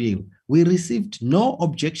this bill, we received no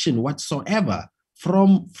objection whatsoever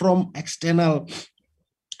from external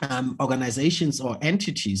organizations or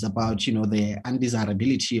entities about, the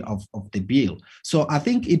undesirability of the bill. So I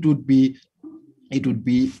think it would be,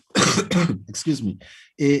 excuse me,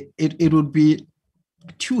 it would be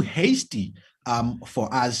too hasty for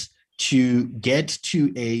us to get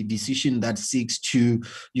to a decision that seeks to,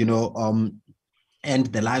 end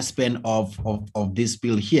the lifespan of this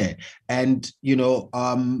bill here. And,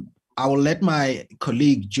 I will let my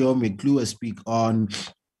colleague Joe McClure speak on,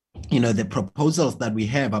 the proposals that we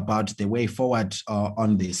have about the way forward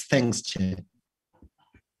on this. Thanks, Chair.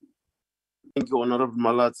 Thank you, Honorable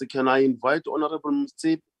Malatsi. Can I invite Honorable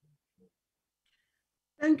Mtsib?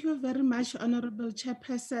 Thank you very much, Honorable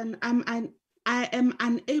Chairperson. I am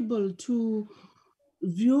unable to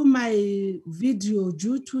view my video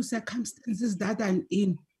due to circumstances that I'm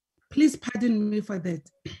in. Please pardon me for that.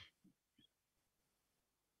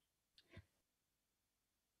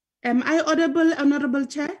 Am I audible, Honorable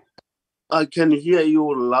Chair? I can hear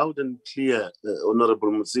you loud and clear,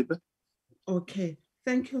 Honorable Mtsib. Okay,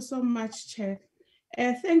 thank you so much, Chair.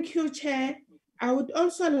 Thank you, Chair. I would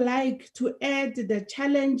also like to add the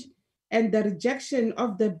challenge and the rejection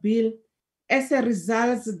of the bill as a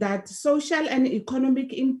result that social and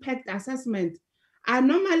economic impact assessment are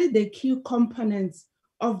normally the key components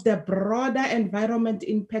of the broader environment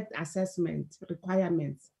impact assessment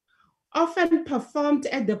requirements, often performed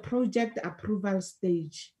at the project approval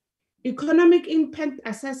stage. Economic impact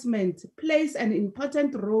assessment plays an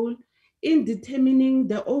important role in determining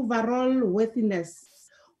the overall worthiness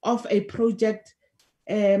of a project,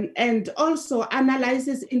 and also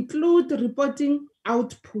analysis include reporting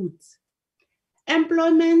outputs,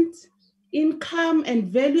 employment, income,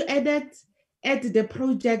 and value added at the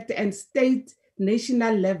project and state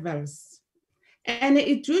national levels. And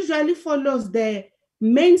it usually follows the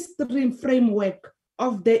mainstream framework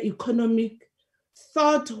of the economic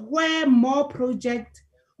thought, where more project,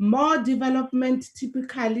 more development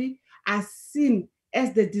typically are seen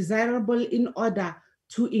as the desirable in order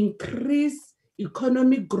to increase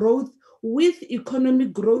economic growth, with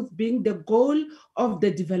economic growth being the goal of the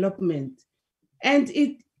development. And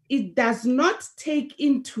it does not take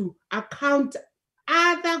into account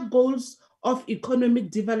other goals of economic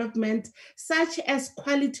development, such as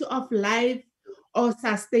quality of life or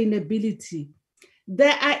sustainability.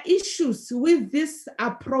 There are issues with this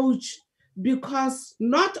approach because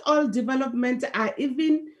not all development are,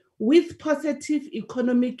 even with positive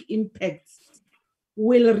economic impacts,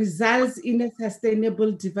 will result in a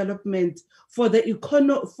sustainable development for the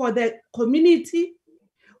community,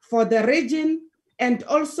 for the region, and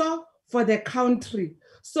also for the country.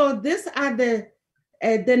 So these are the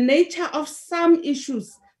nature of some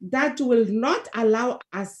issues that will not allow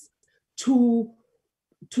us to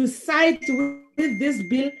side with this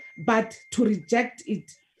bill, but to reject it.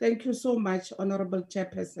 Thank you so much, Honorable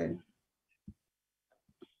Chairperson.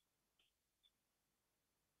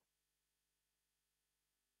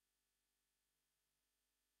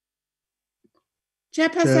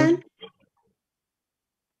 Chairperson?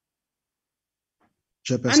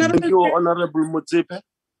 Chairperson. Thank you, Honorable Motsepe.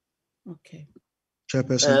 Okay.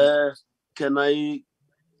 Chairperson. Can I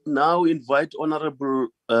now invite Honorable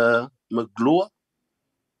McGlure?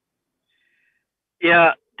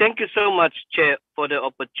 Yeah, thank you so much, Chair, for the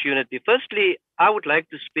opportunity. Firstly, I would like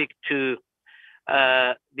to speak to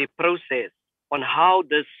the process on how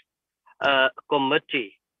this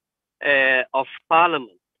committee of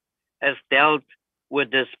Parliament has dealt with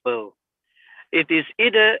this bill. It is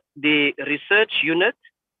either the research unit,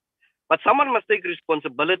 but someone must take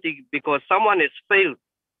responsibility because someone has failed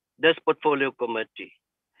this portfolio committee.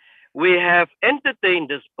 We have entertained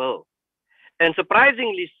this bill, and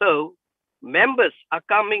surprisingly so, members are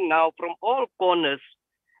coming now from all corners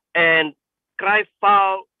and cry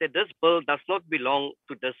foul that this bill does not belong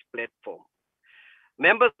to this platform.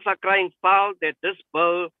 Members are crying foul that this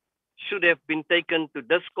bill should have been taken to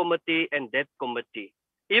this committee and that committee.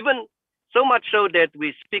 Even so much so that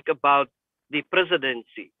we speak about the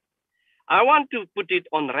presidency. I want to put it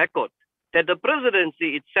on record that the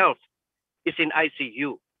presidency itself is in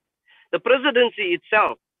ICU. The presidency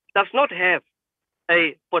itself does not have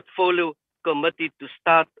a portfolio committee to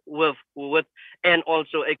start with, and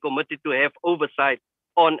also a committee to have oversight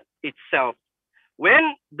on itself.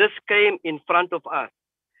 When this came in front of us,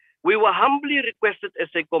 we were humbly requested as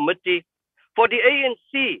a committee for the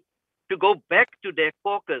ANC to go back to their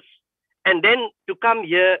caucus and then to come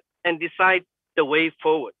here and decide the way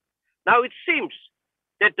forward. Now it seems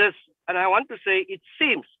that this, and I want to say it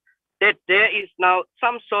seems that there is now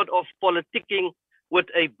some sort of politicking with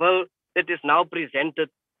a bill that is now presented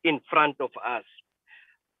in front of us.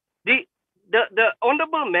 The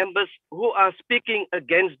honorable members who are speaking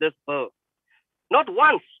against this bill, not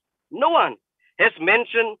once, no one has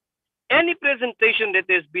mentioned any presentation that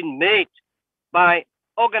has been made by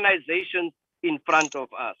organizations in front of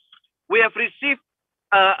us. We have received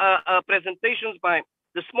presentations by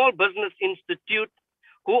the Small Business Institute,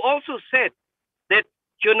 who also said that,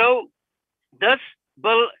 you know, this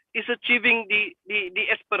bill is achieving the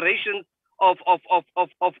aspirations of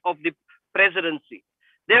the presidency.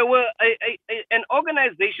 There were an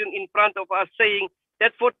organization in front of us saying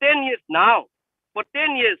that for 10 years now, for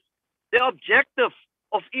 10 years, the objective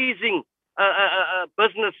of easing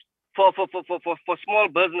business for small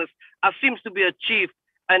business seems to be achieved,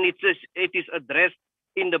 and it is addressed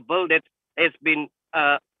in the bill that has been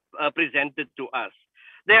presented to us.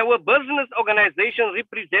 There were business organizations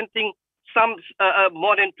representing some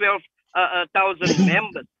more than 12,000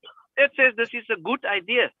 members that says this is a good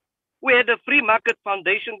idea. We had a free market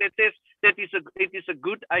foundation that says that it is a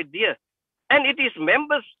good idea. And it is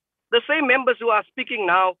members, the same members who are speaking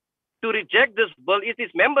now to reject this bill, it is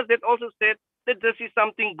members that also said that this is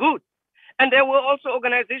something good. And there were also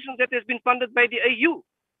organizations that has been funded by the AU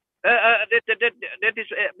that is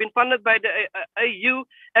been funded by the AU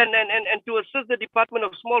and to assist the Department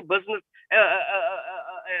of Small Business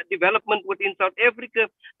Development within South Africa,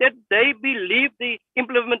 that they believe the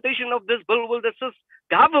implementation of this bill will assist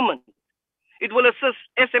government. It will assist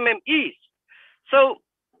SMMEs. So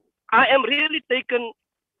I am really taken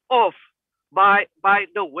off by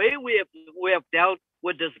the way we have dealt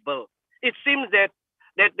with this bill. It seems that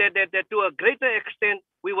to a greater extent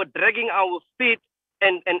we were dragging our feet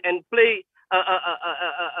and play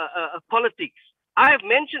politics. I have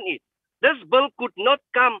mentioned it. This bill could not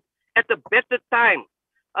come at a better time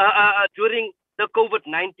during the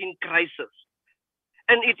COVID-19 crisis.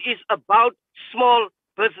 And it is about small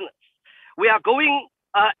business. We are going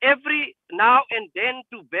every now and then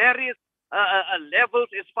to various levels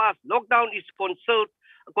as far as lockdown is concerned.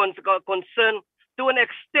 To an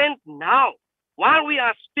extent now, while we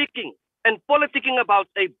are speaking and politicking about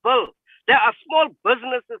a bill, there are small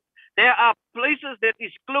businesses, there are places that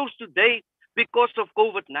is closed today because of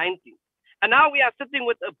COVID-19. And now we are sitting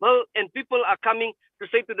with a bill and people are coming to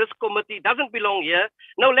say to this committee, it doesn't belong here.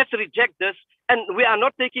 No, let's reject this. And we are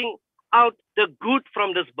not taking out the good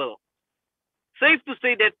from this bill. Safe to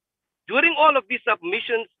say that during all of these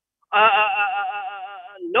submissions,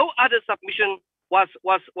 no other submission was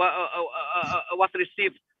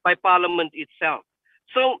received by Parliament itself.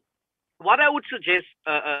 So what I would suggest,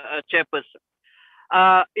 Chairperson,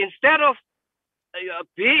 instead of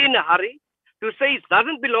be in a hurry to say it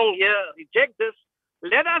doesn't belong here, reject this,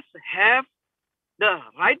 let us have the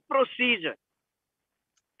right procedure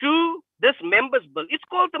to this members' bill. It's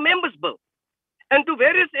called the members' bill. And to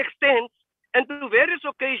various extents and to various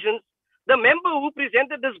occasions, the member who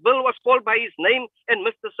presented this bill was called by his name and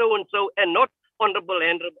Mr. So-and-so and not Honorable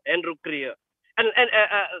Andrew Creer. And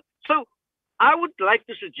so I would like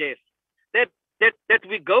to suggest that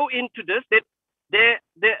we go into this, that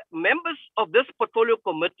the members of this portfolio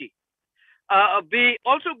committee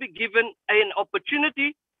also be given an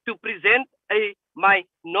opportunity to present a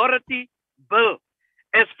minority bill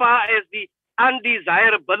as far as the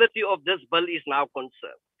undesirability of this bill is now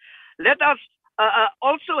concerned. Let us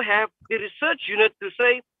also have the research unit to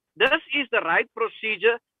say, this is the right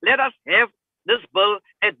procedure. Let us have this bill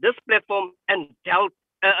at this platform and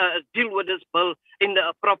deal with this bill in the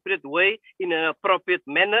appropriate way, in an appropriate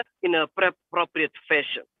manner, in an appropriate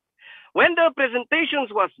fashion. When the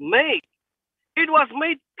presentations was made, it was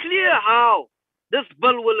made clear how this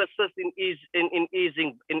bill will assist in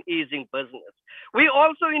easing business. We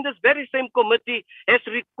also in this very same committee has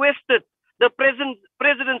requested the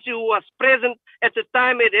presidency who was present at the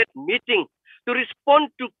time at that meeting to respond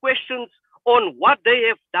to questions on what they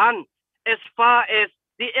have done as far as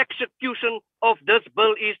the execution of this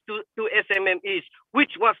bill is to SMMEs,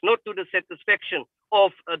 which was not to the satisfaction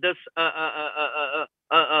of this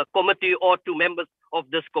committee or to members of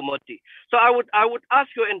this committee. So I would ask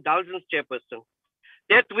your indulgence, Chairperson,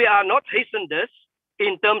 that we are not hasten this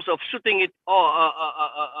in terms of shooting it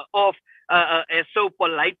off as so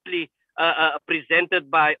politely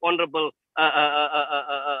presented by Honorable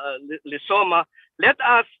Lisoma. Let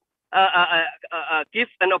us give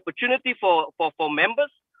an opportunity for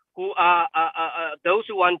members who are those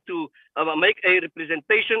who want to make a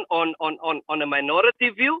representation on a minority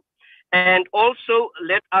view, and also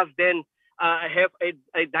let us then have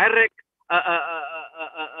a direct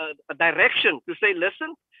direction to say,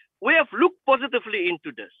 listen, we have looked positively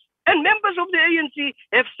into this, and members of the ANC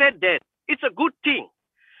have said that it's a good thing.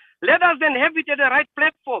 Let us then have it at the right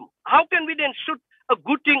platform. How can we then shoot a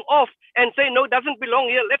good thing off and say, no, it doesn't belong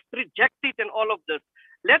here, let's reject it and all of this?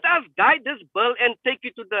 Let us guide this bill and take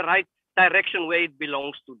it to the right direction where it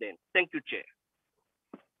belongs to them. Thank you, Chair.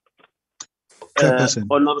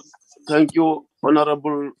 Thank you,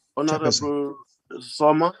 Honorable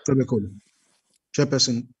Soma.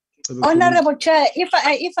 Chairperson. Honorable Chair,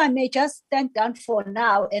 if I may just stand down for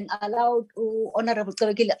now and allow Honorable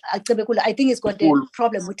Tsebekule, I think he's got a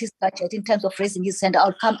problem with his budget in terms of raising his hand.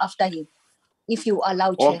 I'll come after him, if you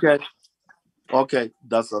allow, Chair. Okay,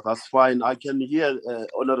 that's fine. I can hear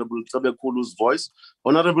Honorable Tsebekulu's voice.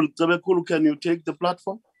 Honorable Tsebekulu, can you take the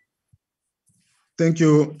platform? Thank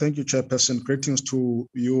you, Chairperson. Greetings to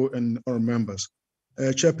you and our members.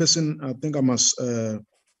 Chairperson, I think I must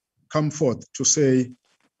come forth to say,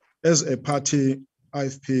 as a party,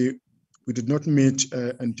 IFP, we did not meet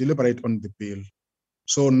and deliberate on the bill.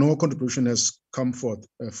 So no contribution has come forth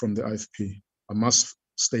from the IFP. I must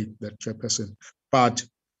state that, Chairperson. But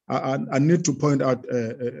I need to point out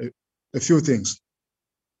a few things.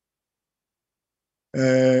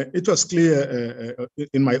 It was clear,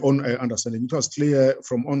 in my own understanding, it was clear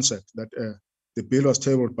from onset that the bill was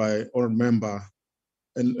tabled by our member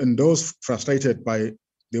and those frustrated by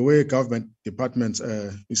the way government departments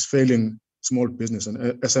is failing small business and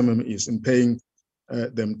SMMEs in paying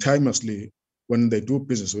them timelessly when they do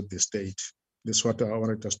business with the state. This is what I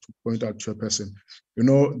wanted just to point out, Chairperson. You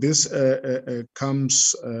know, this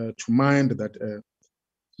comes to mind that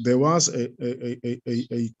there was a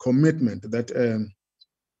commitment that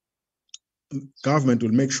government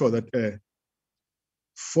will make sure that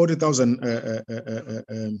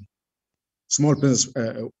 40,000 small business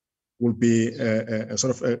will be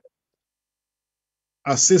sort of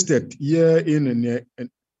assisted year in and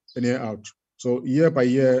year out. So year by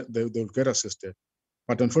year, they'll get assisted.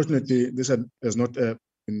 But unfortunately, this has not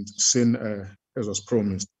been seen as was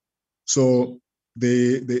promised. So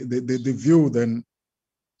the view then,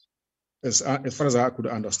 as far as I could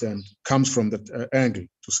understand, comes from that angle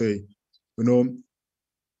to say, you know,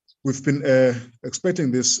 we've been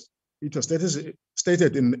expecting this. It was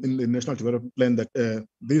stated in the National Development Plan that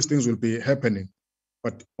these things will be happening,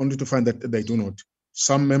 but only to find that they do not.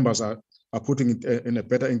 Some members are putting it in a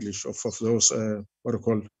better English of those what are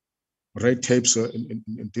called red tapes in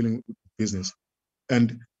dealing with business.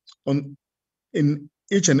 And in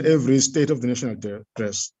each and every state of the national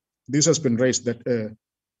address, this has been raised that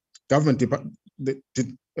government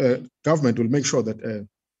will make sure that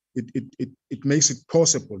it makes it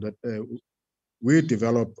possible that we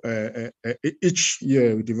develop each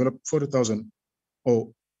year we develop 40,000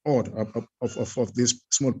 or odd of these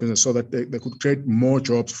small business so that they could create more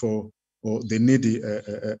jobs for the needy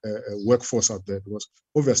workforce out there. Because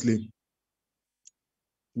obviously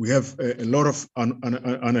we have a lot of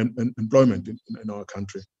unemployment in our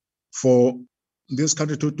country. For this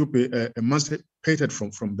country to be emancipated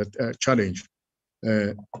from that challenge,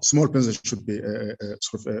 small business should be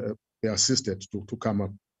sort of be assisted to come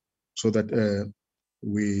up, so that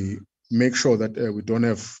we make sure that we don't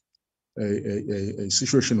have a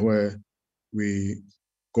situation where we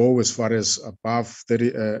go as far as above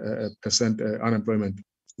 30% unemployment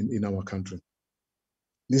in our country.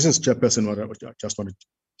 This is, Chairperson, what I just wanted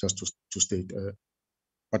to state.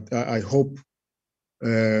 But I hope,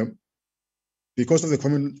 because of the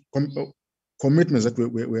commitments that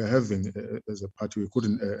we are having as a party, we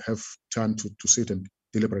couldn't have time to sit and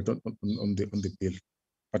deliberate on the bill.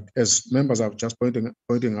 But as members are just pointing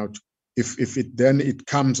out, if it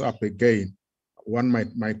comes up again, one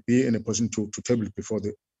might be in a position to table it before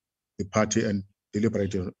the party and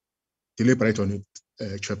deliberate on it,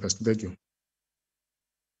 Chairperson. Thank you.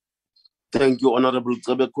 Thank you, Honorable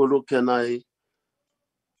Tsebekolo. Can I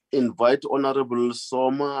invite Honorable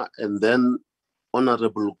Soma and then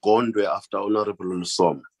Honorable Gondwe after Honorable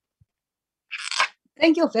Soma?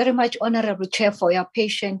 Thank you very much, Honorable Chair, for your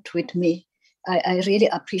patience with me. I really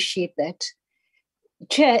appreciate that.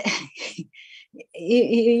 Chair,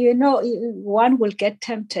 you know, one will get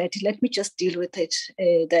tempted. Let me just deal with it.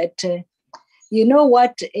 You know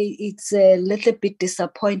what, it's a little bit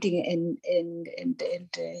disappointing and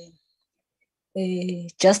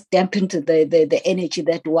just dampen the energy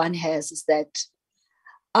that one has, is that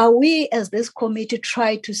are we as this committee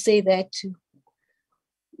try to say that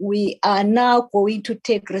we are now going to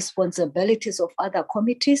take responsibilities of other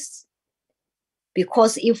committees?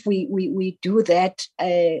 Because if we do that,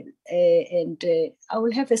 I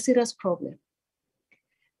will have a serious problem.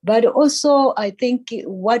 But also, I think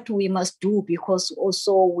what we must do, because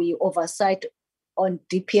also we oversight on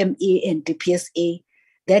DPME and DPSA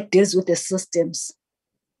that deals with the systems,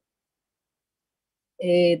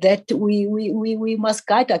 that we must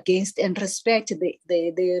guard against and respect the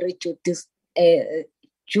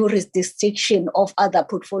jurisdiction of other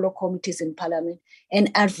portfolio committees in Parliament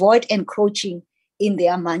and avoid encroaching in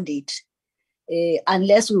their mandate,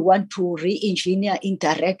 unless we want to re-engineer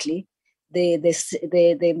indirectly the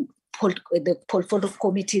portfolio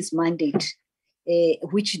committee's mandate,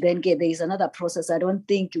 which then there is another process. I don't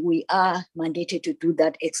think we are mandated to do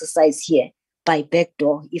that exercise here by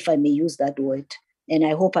backdoor, if I may use that word. And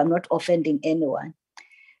I hope I'm not offending anyone.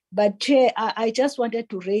 But Chair, I just wanted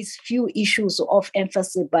to raise few issues of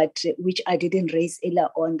emphasis, but which I didn't raise earlier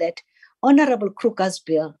on, that Honorable Kruger's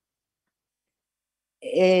bill,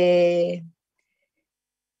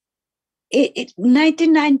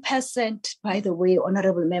 99%, by the way,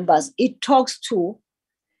 honorable members, it talks to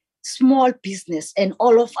small business, and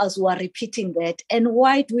all of us who are repeating that. And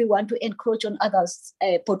why do we want to encroach on others'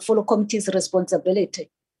 portfolio committee's responsibility?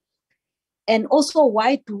 And also,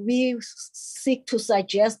 why do we seek to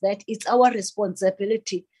suggest that it's our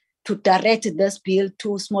responsibility to direct this bill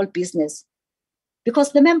to small business?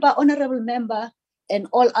 Because the honorable member, and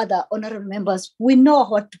all other honorable members, we know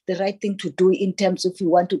what the right thing to do in terms of if we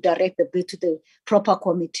want to direct the bill to the proper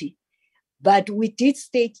committee. But we did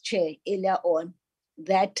state, Chair, earlier on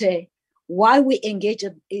that while we engage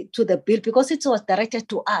to the bill, because it was directed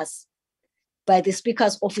to us by the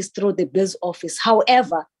Speaker's office through the Bill's office.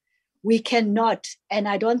 However, we cannot, and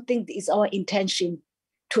I don't think it's our intention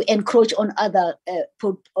to encroach on other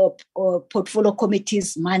portfolio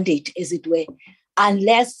committees' mandate, as it were,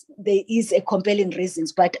 unless there is a compelling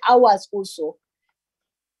reasons. But ours also,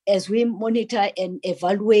 as we monitor and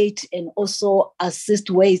evaluate and also assist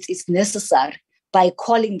ways it's necessary by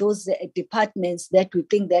calling those departments that we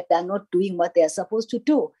think that they're not doing what they're supposed to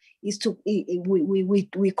do, is to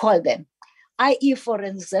we call them. I.e., for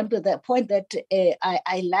example, the point that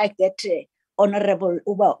I like that Honorable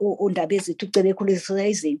Uba Undabezi is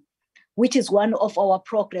raising, which is one of our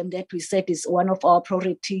program that we said is one of our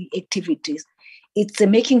priority activities. It's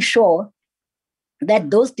making sure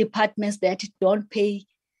that those departments that don't pay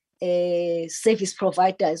service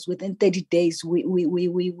providers within 30 days, we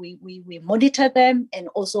monitor them, and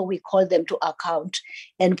also we call them to account.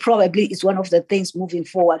 And probably it's one of the things moving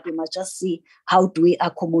forward. We must just see how do we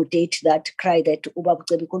accommodate that cry that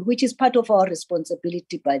which is part of our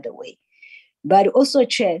responsibility, by the way. But also,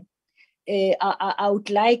 Chair, I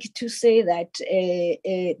would like to say that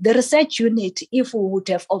the research unit, if we would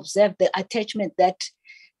have observed the attachment that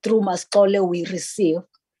through Mascole we received,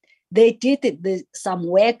 they did some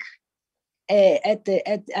work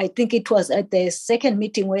I think it was at the second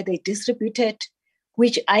meeting where they distributed,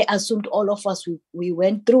 which I assumed all of us, we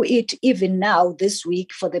went through it. Even now this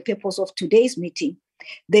week, for the purpose of today's meeting,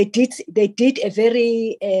 they did a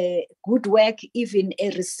very good work, even a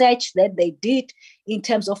research that they did in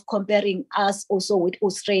terms of comparing us also with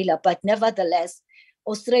Australia. But nevertheless,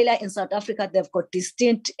 Australia and South Africa, they've got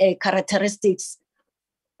distinct characteristics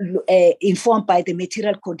informed by the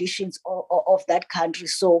material conditions of that country.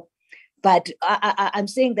 So, but I'm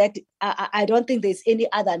saying that I don't think there's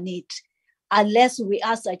any other need, unless we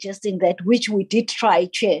are suggesting that, which we did try,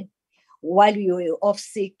 Chair, while we were off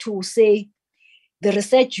sick, to say the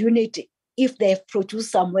research unit, if they've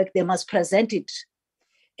produced some work, they must present it.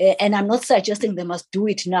 And I'm not suggesting they must do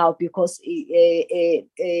it now, because there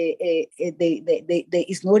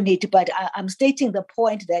is no need, but I'm stating the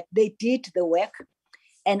point that they did the work.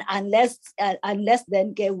 And unless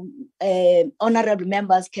then honorable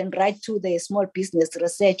members can write to the small business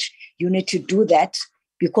research unit to do that,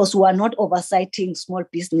 because we are not oversighting small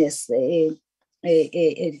business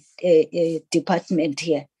department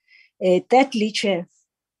here. Thirdly, Chair,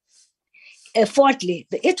 fourthly,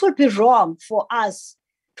 it would be wrong for us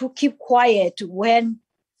to keep quiet when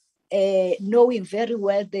knowing very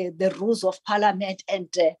well the rules of Parliament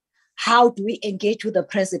and how do we engage with the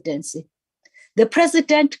presidency. The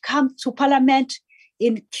president comes to Parliament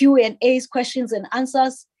in Q&As, questions and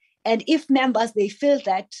answers, and if members, they feel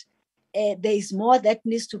that there is more that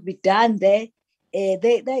needs to be done there,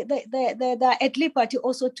 they are at liberty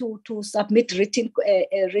also to submit written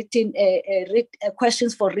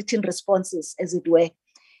questions for written responses, as it were.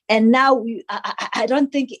 And now I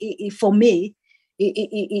don't think, for me,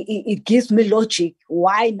 it gives me logic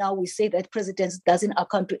why now we say that president doesn't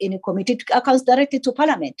account to any committee, it accounts directly to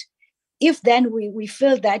Parliament. If then we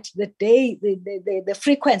feel that the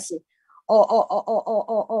frequency of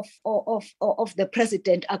the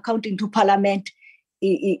president accounting to Parliament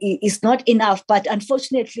is not enough, but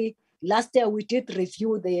unfortunately, last year we did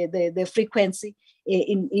review the frequency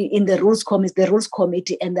in the rules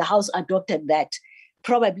committee, and the House adopted that.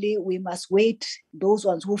 Probably we must wait, those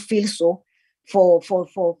ones who feel so, for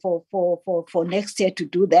next year to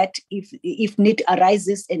do that, if need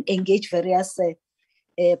arises, and engage various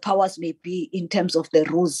powers may be in terms of the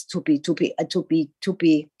rules to be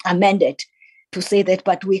amended to say that.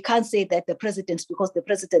 But we can't say that the president, because the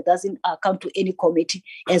president doesn't account to any committee,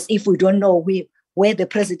 as if we don't know where the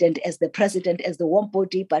president as the one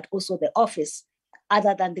body, but also the office,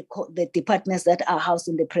 other than the departments that are housed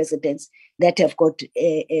in the presidents, that have got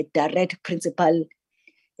a direct principal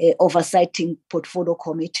oversighting portfolio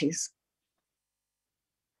committees.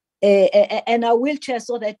 And I will, Chair,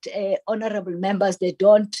 so that honorable members, they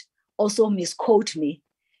don't also misquote me.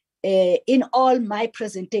 In all my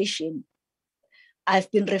presentation,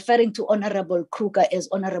 I've been referring to Honorable Kruger as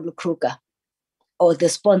Honorable Kruger, or the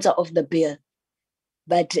sponsor of the bill.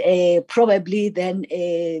 But probably then,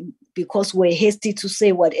 because we're hasty to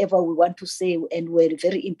say whatever we want to say, and we're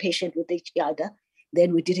very impatient with each other,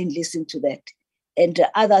 then we didn't listen to that. And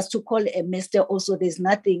others to call a Mr. also, there's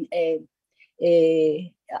nothing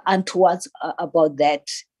untoward about that,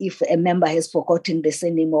 if a member has forgotten the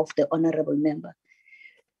surname of the honorable member.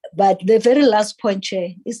 But the very last point, Chair,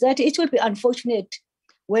 is that it will be unfortunate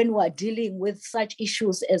when we're dealing with such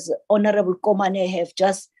issues as Honorable Komane have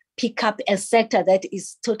just pick up a sector that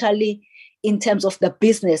is totally in terms of the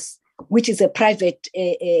business, which is a private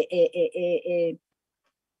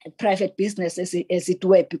private business, as it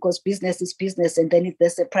were, because business is business, and then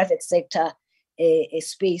there's a private sector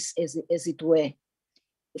space, as it were,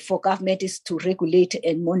 for government is to regulate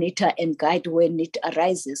and monitor and guide when it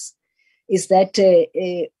arises. Is that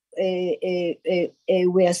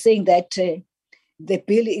we are saying that the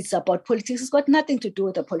bill is about politics. It's got nothing to do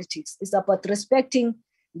with the politics. It's about respecting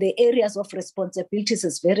the areas of responsibilities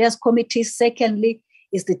as various committees. Secondly,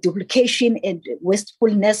 is the duplication and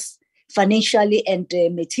wastefulness financially and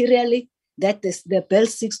materially that the bill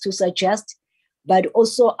seeks to suggest, but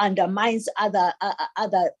also undermines other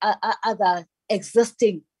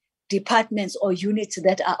existing departments or units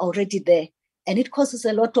that are already there. And it causes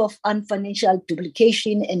a lot of unfinancial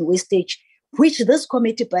duplication and wastage, which this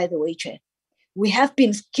committee, by the way, Chair, we have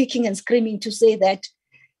been kicking and screaming to say that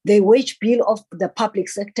the wage bill of the public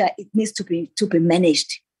sector, it needs to be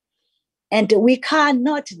managed. And we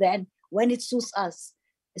cannot then, when it suits us,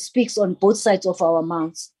 speaks on both sides of our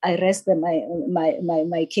mouths. I rest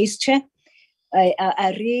my case, Chair.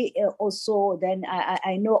 I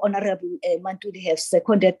know Honorable Mantuli have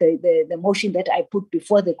seconded the motion that I put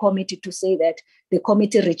before the committee to say that the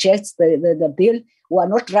committee rejects the bill. We are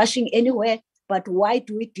not rushing anywhere, but why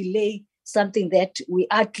do we delay something that we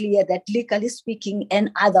are clear that legally speaking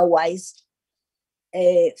and otherwise,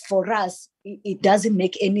 for us, it doesn't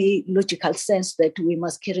make any logical sense that we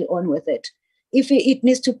must carry on with it. If it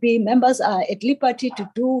needs to be, members are at liberty to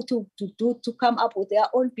come up with their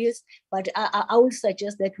own bills, but I would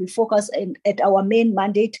suggest that we focus at our main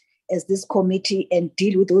mandate as this committee and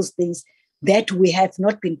deal with those things that we have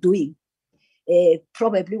not been doing.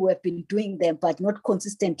 Probably we have been doing them, but not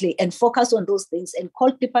consistently, and focus on those things and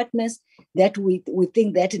call departments that we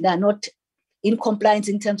think that they are not in compliance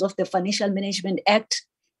in terms of the Financial Management Act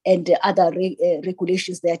and the other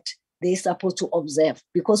regulations that they're supposed to observe,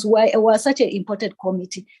 because we're such an important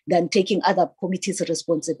committee than taking other committees'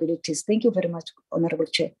 responsibilities. Thank you very much, Honorable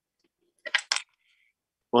Chair.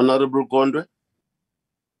 Honorable Gondwe.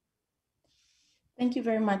 Thank you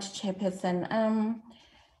very much, Chairperson.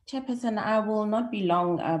 Chairperson, I will not be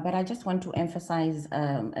long, but I just want to emphasize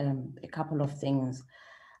a couple of things.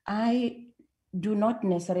 I do not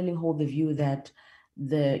necessarily hold the view that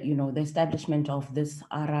the establishment of this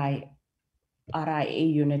RIA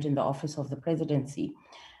unit in the Office of the Presidency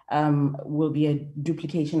will be a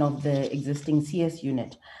duplication of the existing CS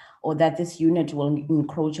unit, or that this unit will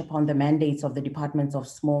encroach upon the mandates of the Departments of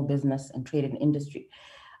Small Business and Trade and Industry.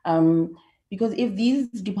 Because if these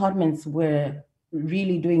departments were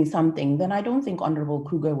really doing something, then I don't think Honorable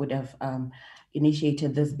Kruger would have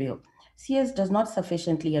initiated this bill. CS does not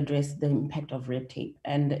sufficiently address the impact of red tape,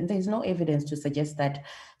 and there's no evidence to suggest that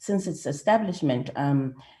since its establishment,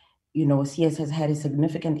 CS has had a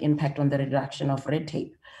significant impact on the reduction of red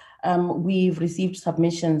tape. We've received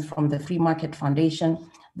submissions from the Free Market Foundation.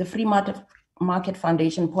 The Free Market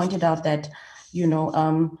Foundation pointed out that,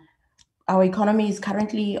 our economy is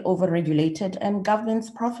currently overregulated, and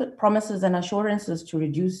government's promises and assurances to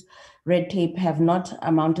reduce red tape have not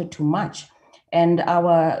amounted to much. And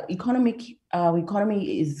our economy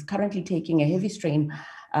is currently taking a heavy strain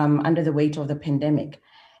under the weight of the pandemic.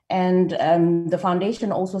 And the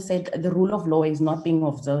foundation also said the rule of law is not being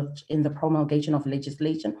observed in the promulgation of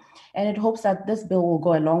legislation. And it hopes that this bill will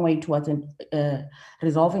go a long way towards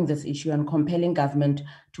resolving this issue and compelling government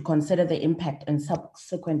to consider the impact and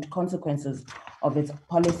subsequent consequences of its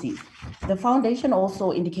policies. The foundation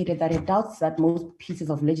also indicated that it doubts that most pieces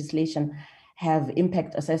of legislation have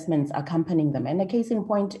impact assessments accompanying them. And a case in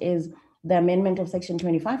point is the amendment of Section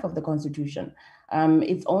 25 of the Constitution.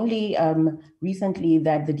 It's only recently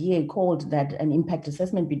that the DA called that an impact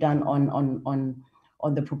assessment be done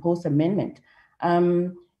on the proposed amendment.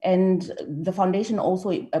 And the foundation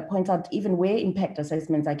also points out even where impact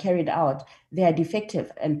assessments are carried out, they are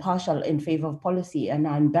defective and partial in favor of policy and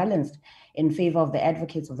are unbalanced in favor of the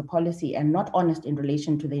advocates of the policy and not honest in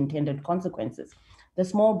relation to the intended consequences. The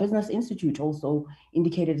Small Business Institute also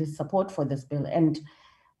indicated its support for this bill and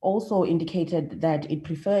also indicated that it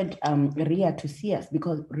preferred RIA to CS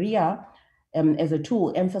because RIA as a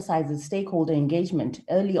tool emphasizes stakeholder engagement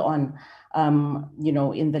early on,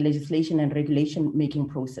 in the legislation and regulation making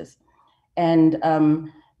process. And,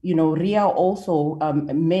 RIA also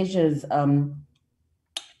measures, the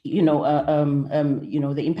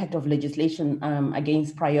impact of legislation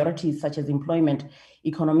against priorities such as employment,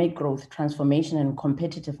 economic growth, transformation, and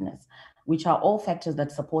competitiveness, which are all factors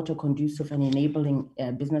that support a conducive and enabling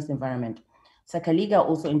business environment. Sakaliga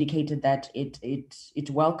also indicated that it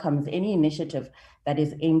welcomes any initiative that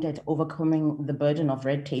is aimed at overcoming the burden of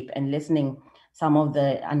red tape and lessening some of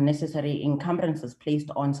the unnecessary encumbrances placed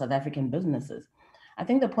on South African businesses. I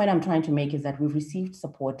think the point I'm trying to make is that we've received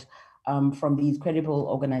support from these credible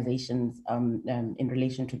organizations in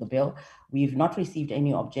relation to the bill. We've not received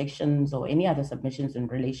any objections or any other submissions in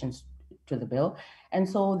relation to the bill. And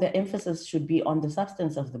so the emphasis should be on the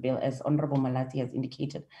substance of the bill, as Honorable Malati has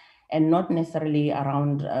indicated, and not necessarily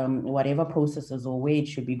around whatever processes or where it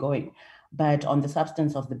should be going, but on the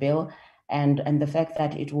substance of the bill and the fact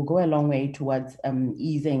that it will go a long way towards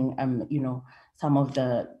easing, some of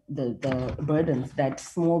the burdens that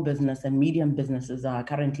small business and medium businesses are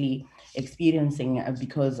currently experiencing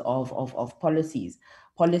because of policies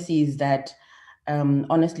that,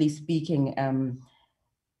 honestly speaking,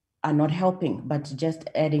 are not helping, but just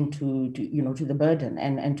adding to the burden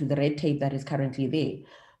and to the red tape that is currently there.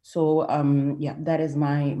 So yeah, that is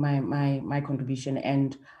my contribution,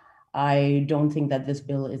 and I don't think that this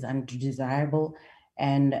bill is undesirable.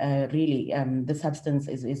 And really, the substance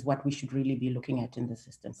is what we should really be looking at in the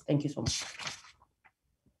systems. Thank you so much.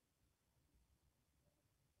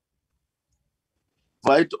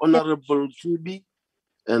 Invite Honorable Kibi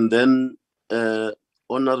and then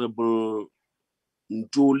Honorable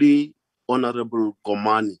Ntuli, Honorable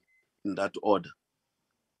Komani, in that order.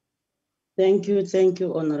 Thank you,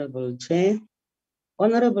 Honorable Chair.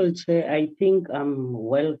 Honorable Chair, I think I'm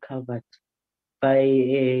well covered by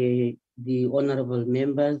the honorable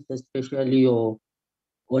members, especially your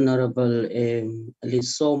Honorable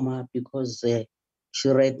Lisoma, because she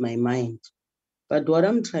read my mind. But what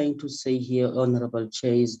I'm trying to say here, Honorable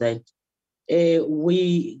Chair, is that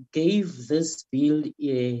we gave this bill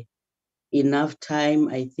enough time.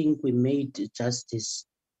 I think we made justice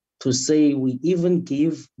to say we even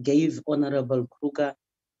gave Honorable Kruger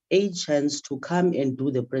a chance to come and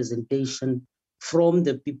do the presentation from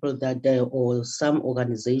the people that or some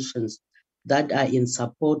organizations that are in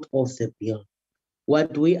support of the bill.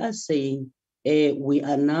 What we are saying, we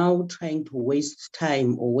are now trying to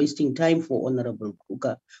wasting time for Honorable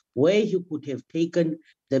Kruger, where he could have taken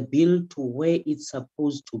the bill to where it's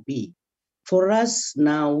supposed to be. For us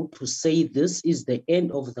now to say this is the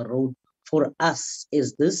end of the road for us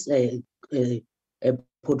as this a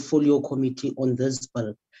portfolio committee on this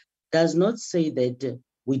bill does not say that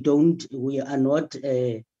we are not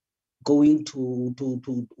going to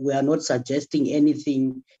we are not suggesting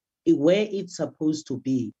anything where it's supposed to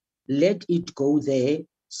be. Let it go there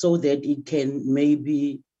so that it can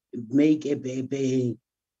maybe make be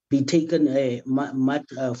taken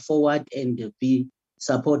forward and be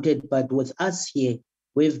supported. But with us here,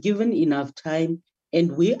 we've given enough time,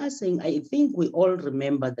 and we are saying, I think we all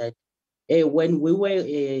remember that when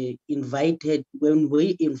we invited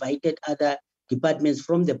other departments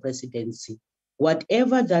from the presidency,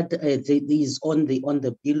 whatever that is on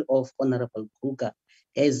the bill of Honorable Kruger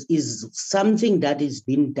is something that is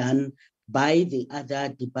being done by the other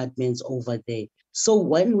departments over there. So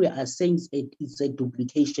when we are saying it's a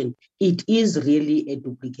duplication, it is really a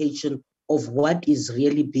duplication of what is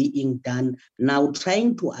really being done now,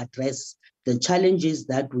 trying to address the challenges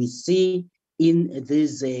that we see in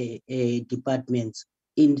these departments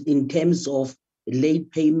in terms of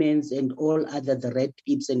late payments and all other the red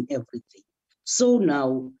tapes and everything. So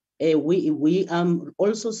now we are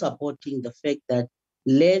also supporting the fact that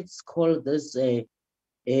let's call this a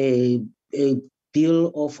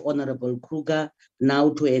bill of Honorable Kruger now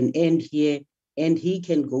to an end here, and he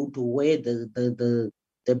can go to where the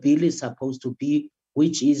bill is supposed to be,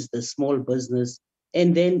 which is the small business,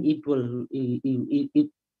 and then it will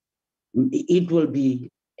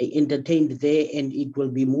be entertained there, and it will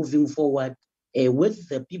be moving forward with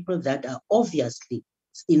the people that are obviously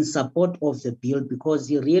in support of the bill, because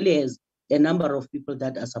he really has a number of people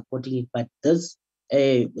that are supporting it. But this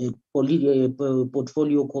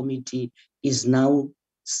portfolio committee is now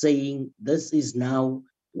saying this is now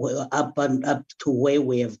up to where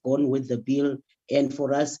we have gone with the bill, and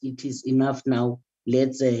for us it is enough now.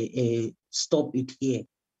 Let's stop it here.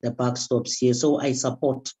 The buck stops here. So I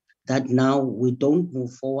support that now we don't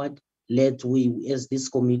move forward. We, as this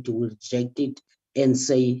committee, will reject it and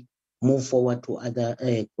say move forward to other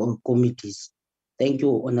committees. Thank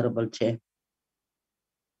you, Honorable Chair.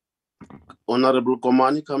 Honorable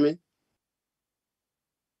Komani, come in.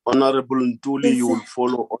 Honorable Ntuli, yes, you will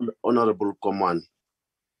follow Honorable Komani.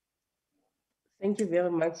 Thank you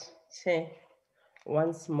very much, Chair.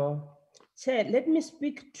 Once more. Chair, let me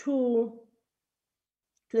speak to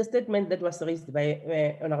the statement that was raised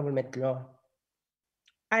by Honorable McLaw.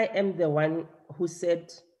 I am the one who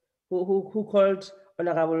said, who called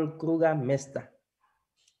Honorable Kruger Mester.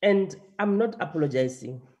 And I'm not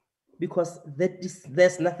apologizing because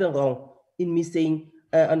there's nothing wrong in me saying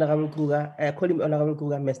Honorable Kruger, calling me Honorable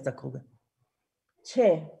Kruger Mester Kruger.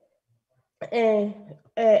 Chair,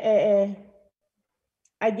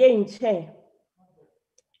 again, Chair,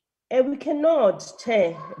 we cannot,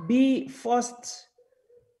 Chair, be forced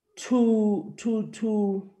to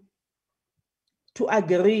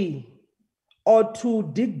agree or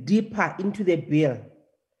to dig deeper into the bill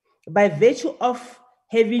by virtue of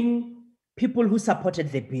having people who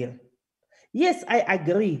supported the bill. Yes, I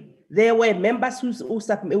agree. There were members who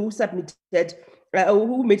submitted,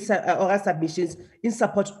 who made oral submissions in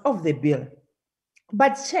support of the bill.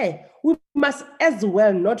 But Chair, we must as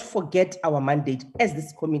well not forget our mandate as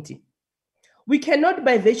this committee. We cannot,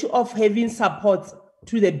 by virtue of having support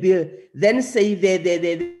to the bill, then say the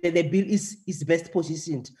bill is best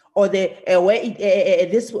positioned, or this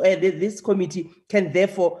committee can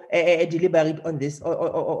therefore deliberate on this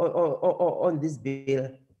on this bill.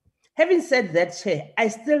 Having said that, Chair, I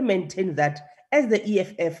still maintain that as the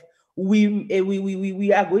EFF,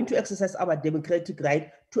 we are going to exercise our democratic right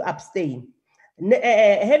to abstain.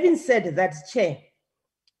 Having said that, Chair,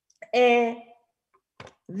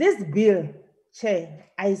 this bill, Chair,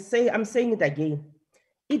 I'm saying it again,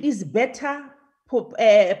 it is better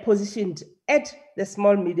positioned at the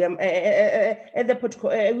small medium at the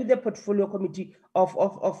with the portfolio committee of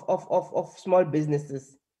small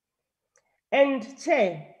businesses. And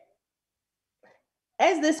Chair,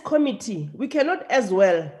 as this committee, we cannot as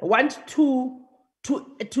well want to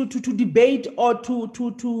debate or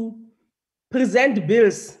to present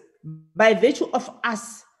bills by virtue of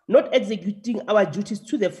us not executing our duties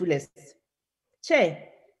to the fullest. Chair,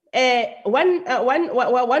 one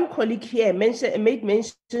colleague here made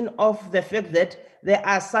mention of the fact that there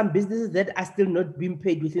are some businesses that are still not being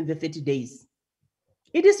paid within the 30 days.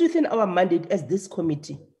 It is within our mandate as this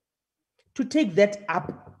committee to take that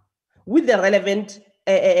up with the relevant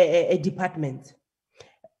departments.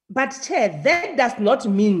 But Chair, that does not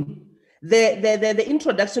mean the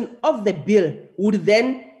introduction of the bill would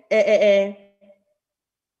then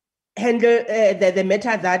handle the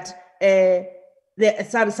matter that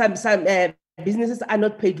some businesses are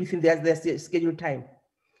not paid within their scheduled time.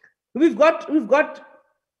 We've got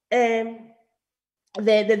the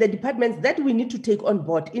departments that we need to take on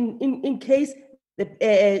board in case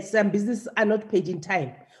some businesses are not paid in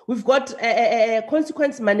time. We've got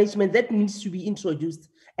consequence management that needs to be introduced,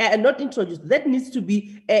 not introduced, that needs to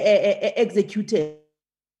be executed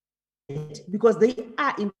because they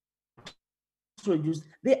are introduced,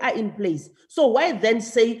 they are in place. So why then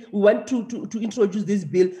say we want to introduce this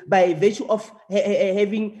bill by virtue of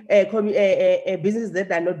having businesses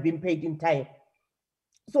that are not being paid in time?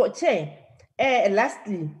 So Chair,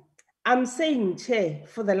 lastly, I'm saying, Chair,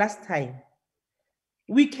 for the last time,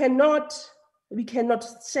 we cannot,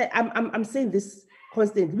 Chair, I'm saying this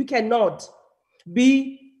constantly, we cannot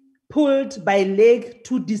be pulled by leg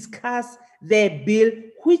to discuss the bill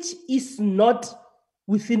which is not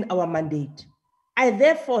within our mandate. I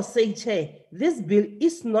therefore say, Chair, this bill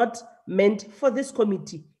is not meant for this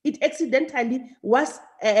committee. It accidentally was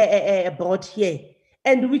brought here.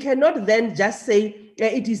 And we cannot then just say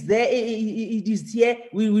it is there, it is here,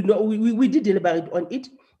 we did deliberate on it,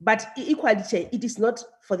 but equally, Chair, it is not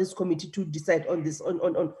for this committee to decide on this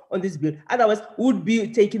on this bill. Otherwise, we would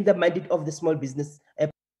be taking the mandate of the small business.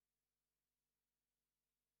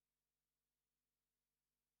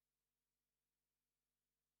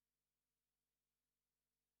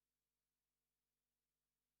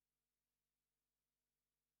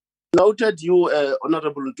 Noted you,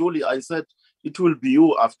 Honorable Ntuli. I said it will be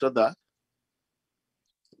you after that.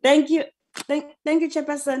 Thank you. Thank you,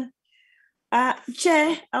 Chairperson.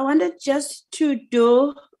 Chair, I wanted just to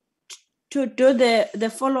do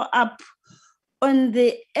the follow-up on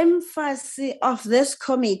the emphasis of this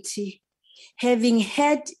committee, having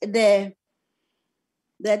had the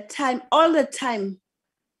time, all the time,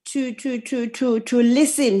 to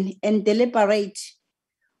listen and deliberate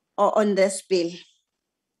on this bill.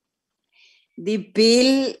 The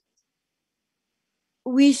bill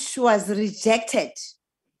which was rejected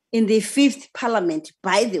in the 5th Parliament,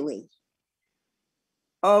 by the way.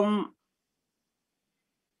 And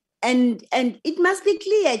it must be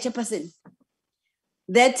clear, Chairperson,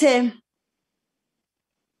 that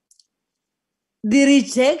the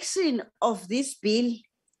rejection of this bill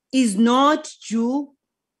is not due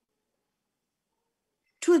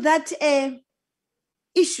to that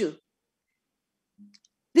issue.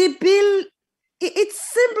 The bill, it's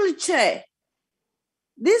simple, Chair.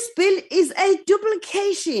 This bill is a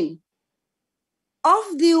duplication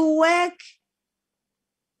of the work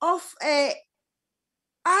of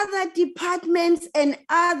other departments and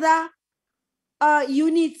other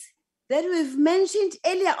units that we've mentioned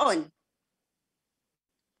earlier on.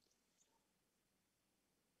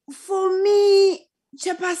 For me,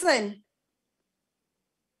 Chairperson,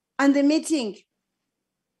 and the meeting,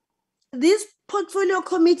 this portfolio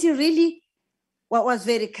committee really was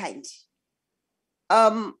very kind.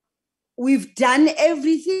 We've done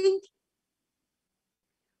everything.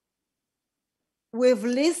 We've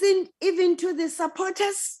listened even to the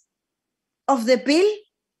supporters of the bill,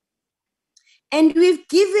 and we've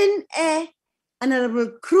given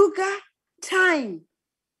Honorable Kruger time.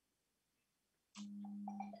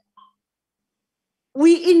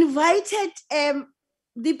 We invited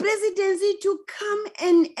the presidency to come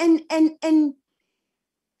and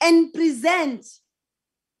present,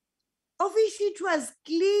 of which it was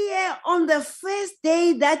clear on the first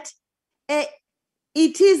day that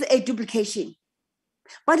it is a duplication.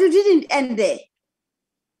 But we didn't end there.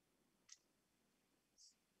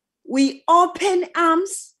 We open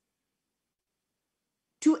arms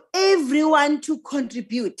to everyone to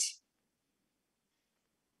contribute.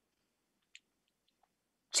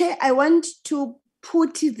 Chair, I want to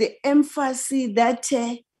put the emphasis that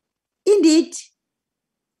indeed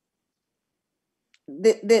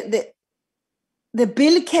the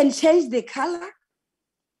bill can change the color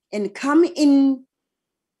and come in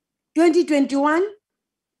 2021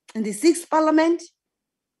 in the 6th Parliament,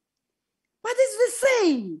 but it's the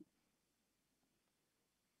same.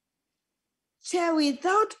 Chair,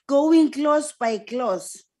 without going clause by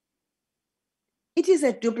clause, it is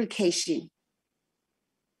a duplication.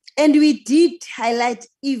 And we did highlight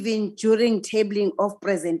even during tabling of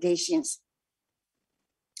presentations.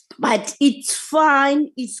 But it's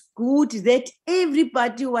fine, it's good that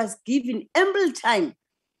everybody was given ample time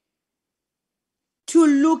to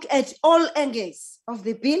look at all angles of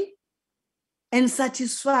the bill and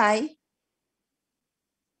satisfy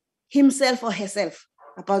himself or herself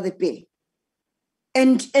about the bill.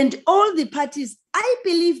 And all the parties, I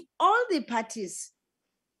believe all the parties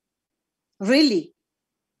really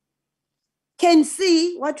can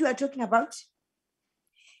see what we are talking about.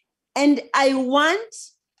 And I want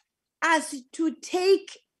us to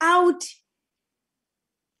take out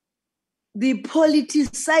the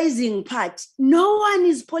politicizing part. No one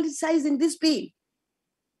is politicizing this bill.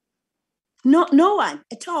 No one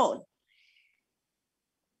at all.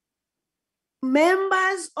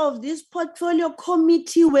 Members of this portfolio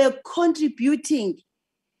committee were contributing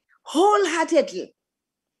wholeheartedly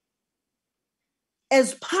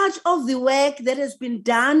as part of the work that has been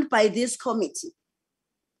done by this committee.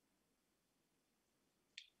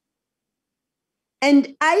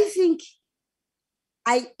 And I think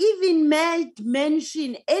I even made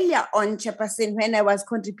mention earlier on, Chairperson, when I was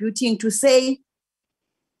contributing to say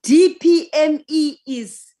DPME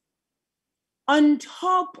is on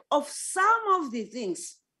top of some of the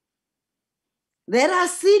things that are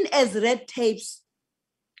seen as red tapes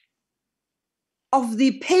of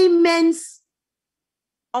the payments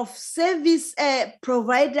of service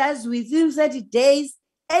providers within 30 days,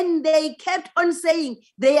 and they kept on saying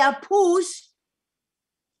their push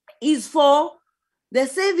is for the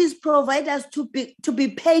service providers to be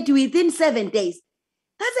paid within 7 days.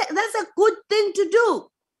 That's a good thing to do.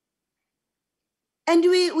 And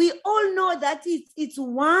we all know that it's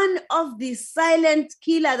one of the silent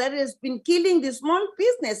killer that has been killing the small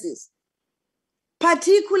businesses,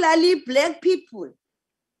 particularly Black people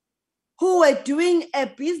who were doing a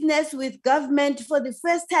business with government for the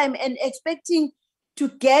first time and expecting to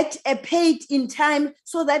get paid in time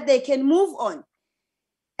so that they can move on.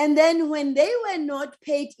 And then when they were not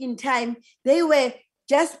paid in time, they were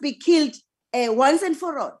just be killed once and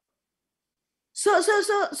for all. So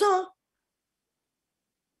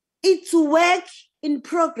it's work in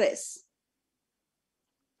progress.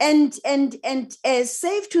 And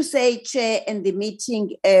safe to say, Chair, and the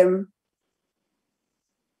meeting, there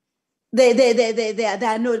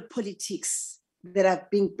are no politics that are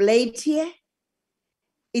being played here.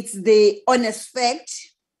 It's the honest fact.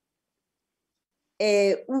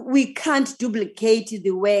 We can't duplicate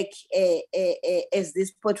the work as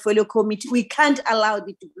this portfolio committee. We can't allow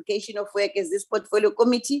the duplication of work as this portfolio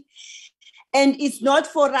committee. And it's not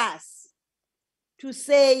for us to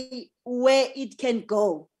say where it can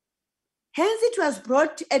go. Hence, it was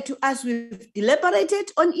brought to us, we've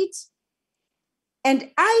deliberated on it.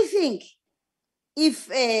 And I think if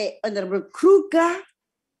Honorable Kruger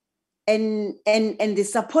and the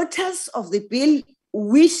supporters of the bill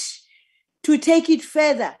wish to take it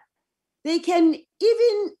further, they can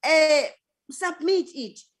even submit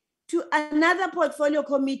it to another portfolio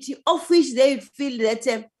committee of which they feel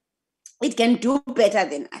that it can do better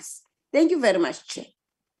than us. Thank you very much, Chair.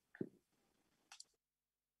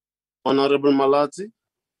 Honorable Malati.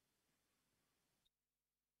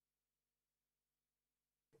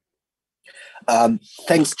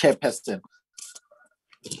 Thanks, Chairperson.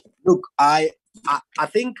 Look, I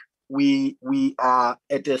think we are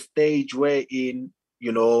at a stage wherein,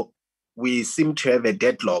 you know, we seem to have a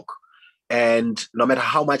deadlock, and no matter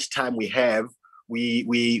how much time we have,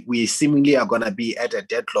 we seemingly are going to be at a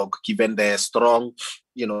deadlock given the strong,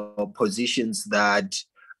 you know, positions that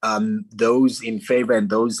those in favor and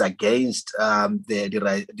those against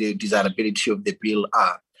the desirability of the bill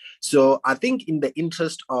are. So I think in the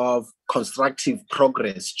interest of constructive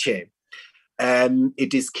progress, Chair,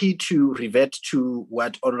 it is key to revert to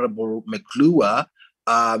what Honorable McClure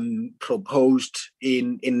proposed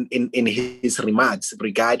in his remarks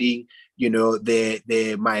regarding, you know,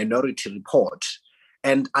 the minority report.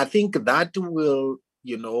 And I think that will,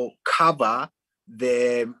 you know, cover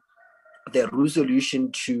the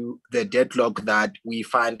resolution to the deadlock that we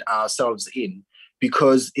find ourselves in,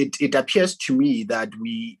 because it appears to me that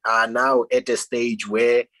we are now at a stage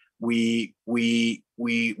where we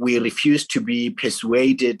refuse to be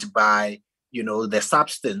persuaded by, you know, the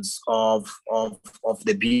substance of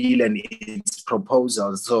the bill and its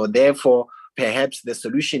proposals. So therefore, perhaps the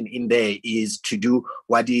solution in there is to do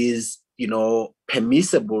what is, you know,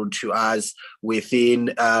 permissible to us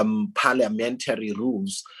within parliamentary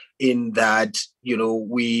rules, in that, you know,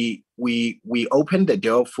 we open the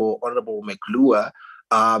door for Honorable McClure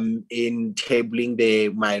in tabling the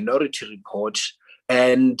minority report,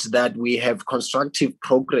 and that we have constructive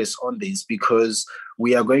progress on this, because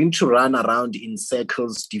we are going to run around in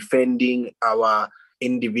circles defending our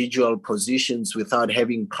individual positions without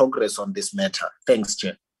having progress on this matter. Thanks,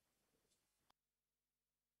 Chair.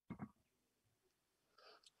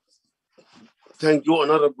 Thank you,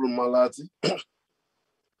 Honorable Malati.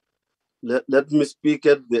 Let me speak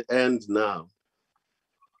at the end now.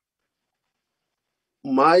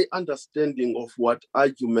 My understanding of what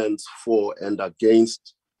arguments for and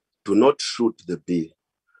against do not shoot the bill,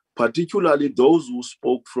 particularly those who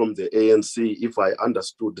spoke from the ANC, if I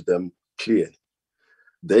understood them clearly.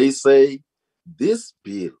 They say this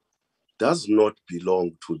bill does not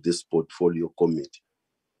belong to this portfolio committee.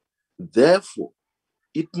 Therefore,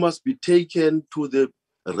 it must be taken to the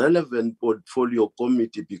relevant portfolio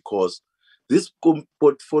committee, because this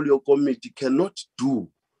portfolio committee cannot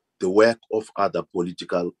do the work of other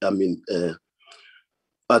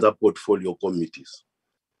other portfolio committees.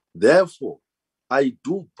 Therefore, I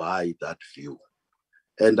do buy that view.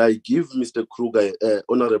 And I give Mr. Kruger,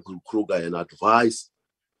 Honorable Kruger, an advice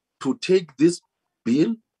to take this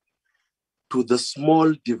bill to the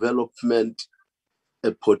small development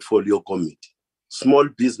portfolio committee, small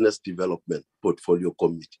business development portfolio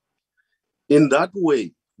committee. In that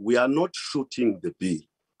way, we are not shooting the bill,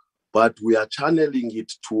 but we are channeling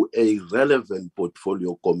it to a relevant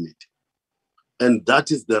portfolio committee. And that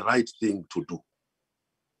is the right thing to do.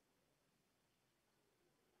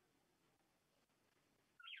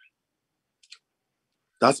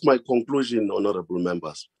 That's my conclusion, honorable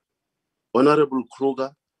members. Honorable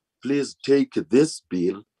Kruger, please take this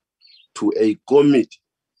bill to a committee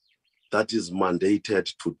that is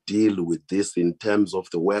mandated to deal with this in terms of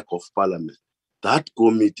the work of Parliament. That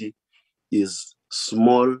committee is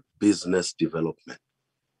small business development.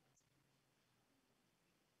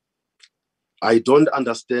 I don't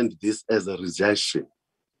understand this as a rejection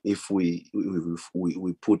if we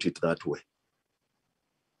put it that way.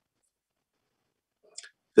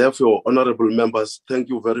 Therefore, honorable members, thank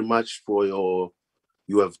you very much for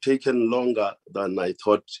you have taken longer than I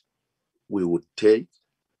thought we would take,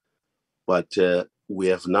 but we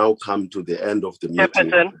have now come to the end of the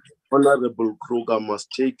meeting. Honorable Kruger must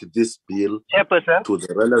take this bill to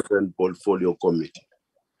the relevant portfolio committee.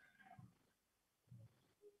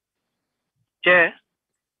 Chair.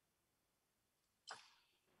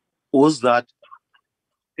 Who's that?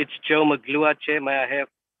 It's Joe McGlue, Chair. May I have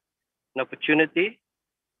an opportunity?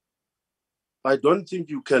 I don't think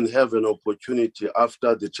you can have an opportunity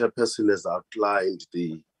after the chairperson has outlined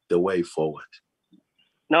the way forward.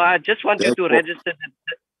 No, I just want you to register,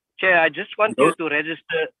 Chair, I just want you to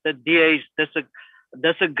register the DAs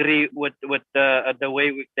disagree with the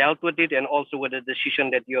way we dealt with it, and also with the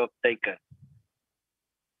decision that you have taken.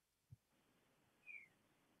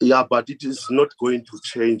 Yeah, but it is not going to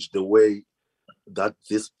change the way that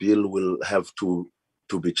this bill will have to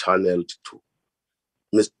be channeled to.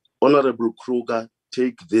 Mr. Honorable Kruger,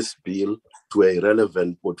 take this bill to a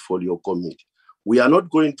relevant portfolio committee. We are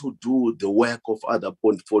not going to do the work of other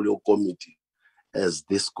portfolio committees as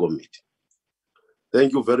this committee.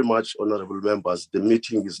 Thank you very much, honorable members. The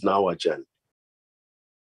meeting is now adjourned.